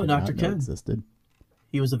never no did Dr. not know Ken. existed.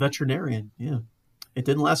 He was a veterinarian. Yeah, it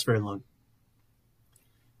didn't last very long.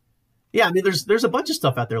 Yeah, I mean, there's a bunch of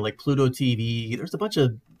stuff out there like Pluto TV. There's a bunch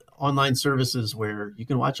of online services where you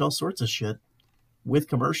can watch all sorts of shit with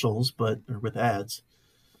commercials, or with ads.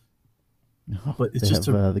 No, But it's they just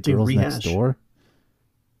have to, the to girls rehash. next door.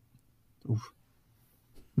 Oof.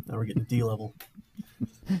 Now we're getting D level.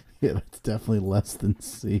 Yeah, that's definitely less than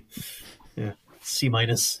C. Yeah, C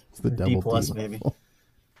minus. It's the or double D plus D maybe. level.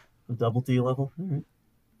 A double D level. All right,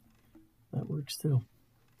 that works too.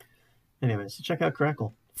 Anyway, so check out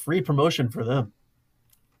Crackle. Free promotion for them.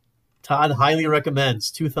 Todd highly recommends.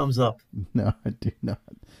 2 thumbs up. No, I do not.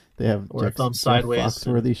 They have Or a thumb sideways.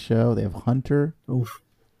 Foxworthy show. They have Hunter. Oof.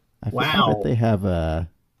 I Wow. bet they have what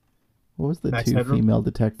was the Max two Headroom? female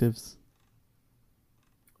detectives?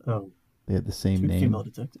 Oh, They had the same 2 name. female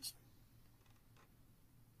detectives.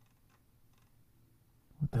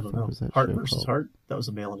 What the I don't fuck know. was that Heart show versus called? Heart. That was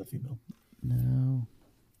a male and a female. No.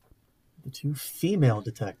 The 2 female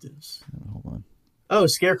detectives. Oh, hold on. Oh,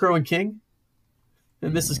 Scarecrow and King?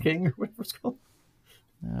 And Mrs. King, or whatever it's called.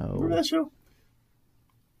 Remember No. that show?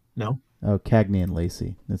 No? Oh, Cagney and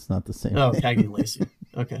Lacey. It's not the same. Oh, name. Cagney and Lacey.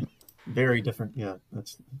 Okay. Very different. Yeah,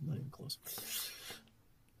 that's not even close.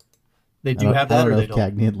 They do have I that, don't or know they if don't?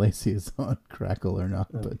 Cagney and Lacey is on Crackle or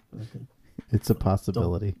not, but Okay. it's a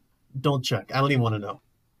possibility. Don't check. I don't even want to know.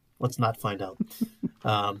 Let's not find out.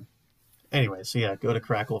 Anyway, so yeah, go to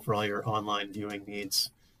Crackle for all your online viewing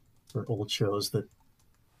needs for old shows that,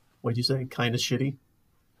 what'd you say, kind of shitty?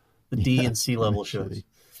 The D and C level shows. Shitty.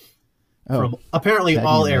 Oh, From apparently Cagney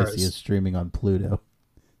all and eras. Lacey is streaming on Pluto.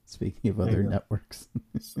 Speaking of other networks.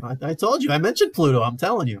 I told you. I mentioned Pluto. I'm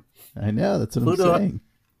telling you. I know. That's what Pluto, I'm saying.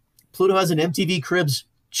 Pluto has an MTV Cribs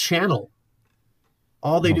channel.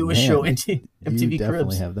 All they do is show MTV You definitely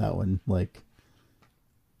Cribs. have that one, like,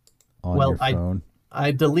 on your phone.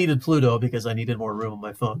 I deleted Pluto because I needed more room on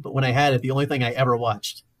my phone. But when I had it, the only thing I ever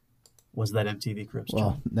watched was that MTV Cribs channel.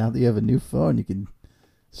 Well, now that you have a new phone, you can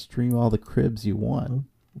stream all the Cribs you want.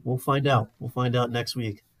 We'll find out. We'll find out next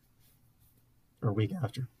week. Or week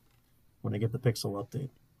after. When I get the Pixel update.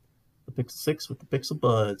 The Pixel 6 with the Pixel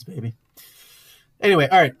Buds, baby. Anyway,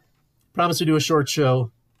 all right. Promise to do a short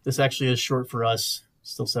show. This actually is short for us.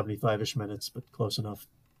 Still 75-ish minutes, but close enough.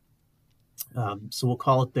 So we'll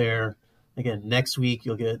call it there. Again, next week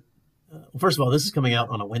you'll get... well, first of all, this is coming out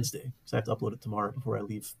on a Wednesday, because I have to upload it tomorrow before I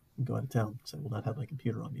leave and go out of town, because I will not have my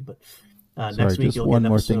computer on me. But next week just you'll one get an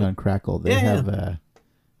more episode. thing on Crackle. They have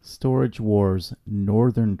Storage Wars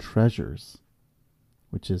Northern Treasures,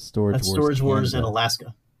 which is That's Storage Wars in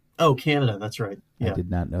Alaska. Oh, Canada. That's right. Yeah. I did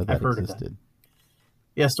not know that I've heard existed. of that.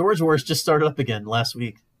 Yeah, Storage Wars just started up again last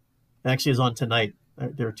week. It actually is on tonight.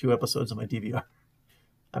 There are 2 episodes on my DVR.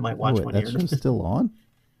 I might watch one that here. show's still on?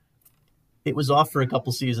 It was off for a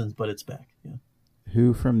couple seasons, but it's back. Yeah.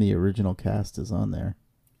 Who from the original cast is on there?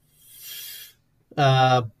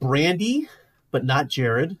 Brandy, but not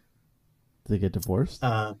Jared. Did they get divorced?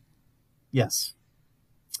 Yes.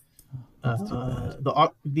 That's too bad.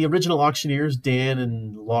 The original auctioneers, Dan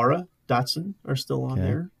and Laura Dotson, are still on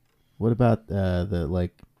there. What about the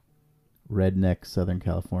like redneck Southern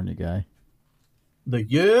California guy? The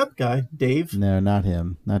guy, Dave. No, not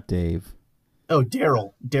him. Not Dave. Oh,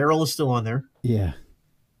 Daryl. Daryl is still on there. Yeah.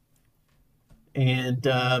 And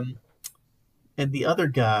the other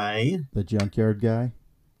guy, The junkyard guy?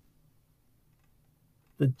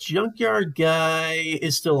 the junkyard guy,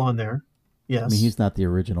 is still on there. Yes. I mean, he's not the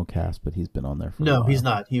original cast, but he's been on there for a No, while. he's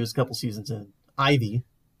not. He was a couple seasons in. Ivy,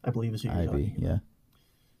 I believe, is who you're Ivy, talking about. yeah.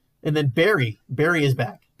 And then Barry. Barry is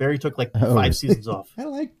back. Barry took like 5 really? seasons off. I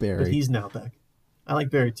like Barry. But he's now back. I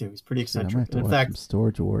like Barry too. He's pretty I might eccentric. have to In watch fact, some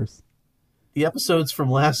Storage Wars. the episodes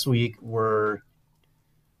from last week were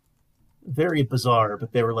very bizarre,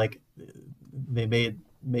 but they were like, they made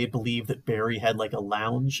believe that Barry had like a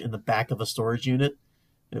lounge in the back of a storage unit,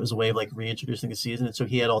 And it was a way of like reintroducing the season. And so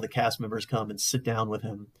he had all the cast members come and sit down with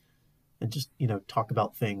him and just, talk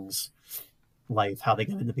about things, life, how they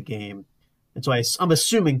got into the game. And so I'm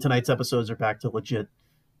assuming tonight's episodes are back to legit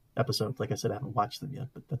episodes. Like I said, I haven't watched them yet,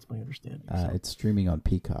 but that's my understanding. So. It's streaming on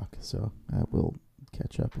Peacock, so I will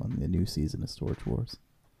catch up on the new season of Storage Wars.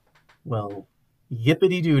 Well,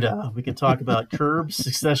 yippity-doo-dah. We can talk about Curb,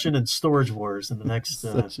 Succession, and Storage Wars in the next...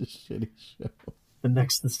 Such a shitty show. The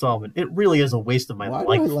next installment. It really is a waste of my life.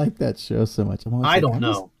 Why do I like that show so much? I don't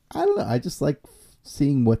know. I don't know. I just like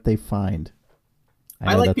seeing what they find.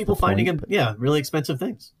 I like people finding really expensive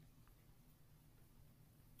things.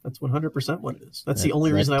 That's 100% what it is. That's the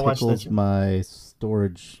only reason I watch that show. My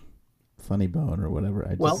storage funny bone or whatever.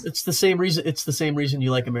 It's the same reason. It's the same reason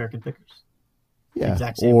you like American Pickers. Yeah,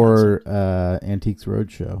 or Antiques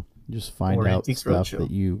Roadshow. You just find out stuff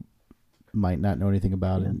that you might not know anything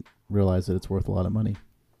about and realize that it's worth a lot of money.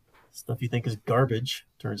 Stuff you think is garbage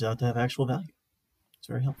turns out to have actual value. It's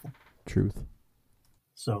very helpful. Truth.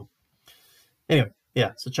 So, anyway,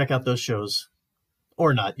 so check out those shows.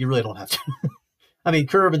 Or not. You really don't have to. I mean,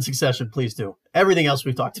 Curb and Succession, please do. Everything else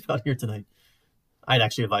we've talked about here tonight, I'd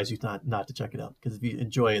actually advise you not to check it out. Because if you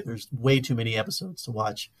enjoy it, there's way too many episodes to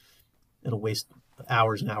watch. It'll waste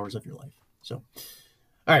hours and hours of your life. So,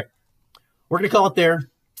 all right. We're going to call it there.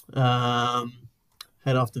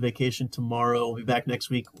 Head off to vacation tomorrow. We'll be back next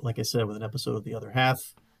week, like I said, with an episode of The Other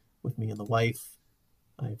Half with me and the wife.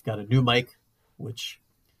 I've got a new mic, which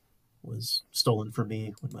was stolen from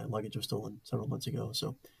me when my luggage was stolen several months ago.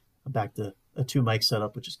 So I'm back to a 2-mic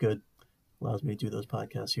setup, which is good. Allows me to do those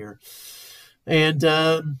podcasts here. And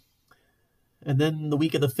then the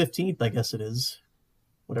week of the 15th, I guess it is,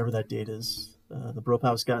 whatever that date is, the Bro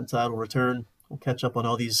House Got Inside will return. We'll catch up on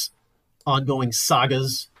all these ongoing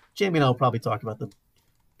sagas. Jamie and I will probably talk about the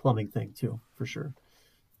plumbing thing too, for sure,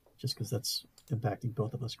 just because that's impacting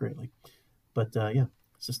both of us greatly. But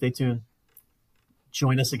so stay tuned.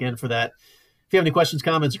 Join us again for that. If you have any questions,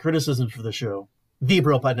 comments, or criticisms for the show,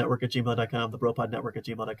 thebropodnetwork@gmail.com,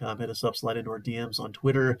 thebropodnetwork@gmail.com. Hit us up, slide into our DMs on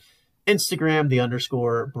Twitter, Instagram,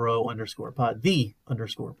 _bro_pod,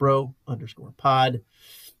 _bro_pod.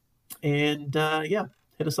 And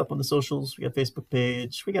hit us up on the socials. We got a Facebook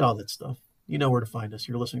page. We got all that stuff. You know where to find us.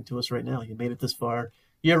 You're listening to us right now. You made it this far.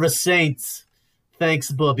 You're a saint.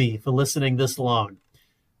 Thanks, Bubby, for listening this long.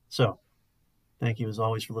 So, thank you as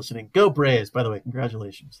always for listening. Go Braves. By the way,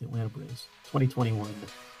 congratulations, the Atlanta Braves, 2021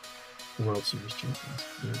 World Series champions.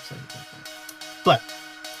 Very excited about that. But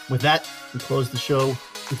with that, we close the show.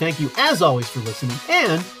 We thank you as always for listening.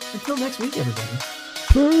 And until next week, everybody.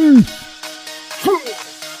 Peace.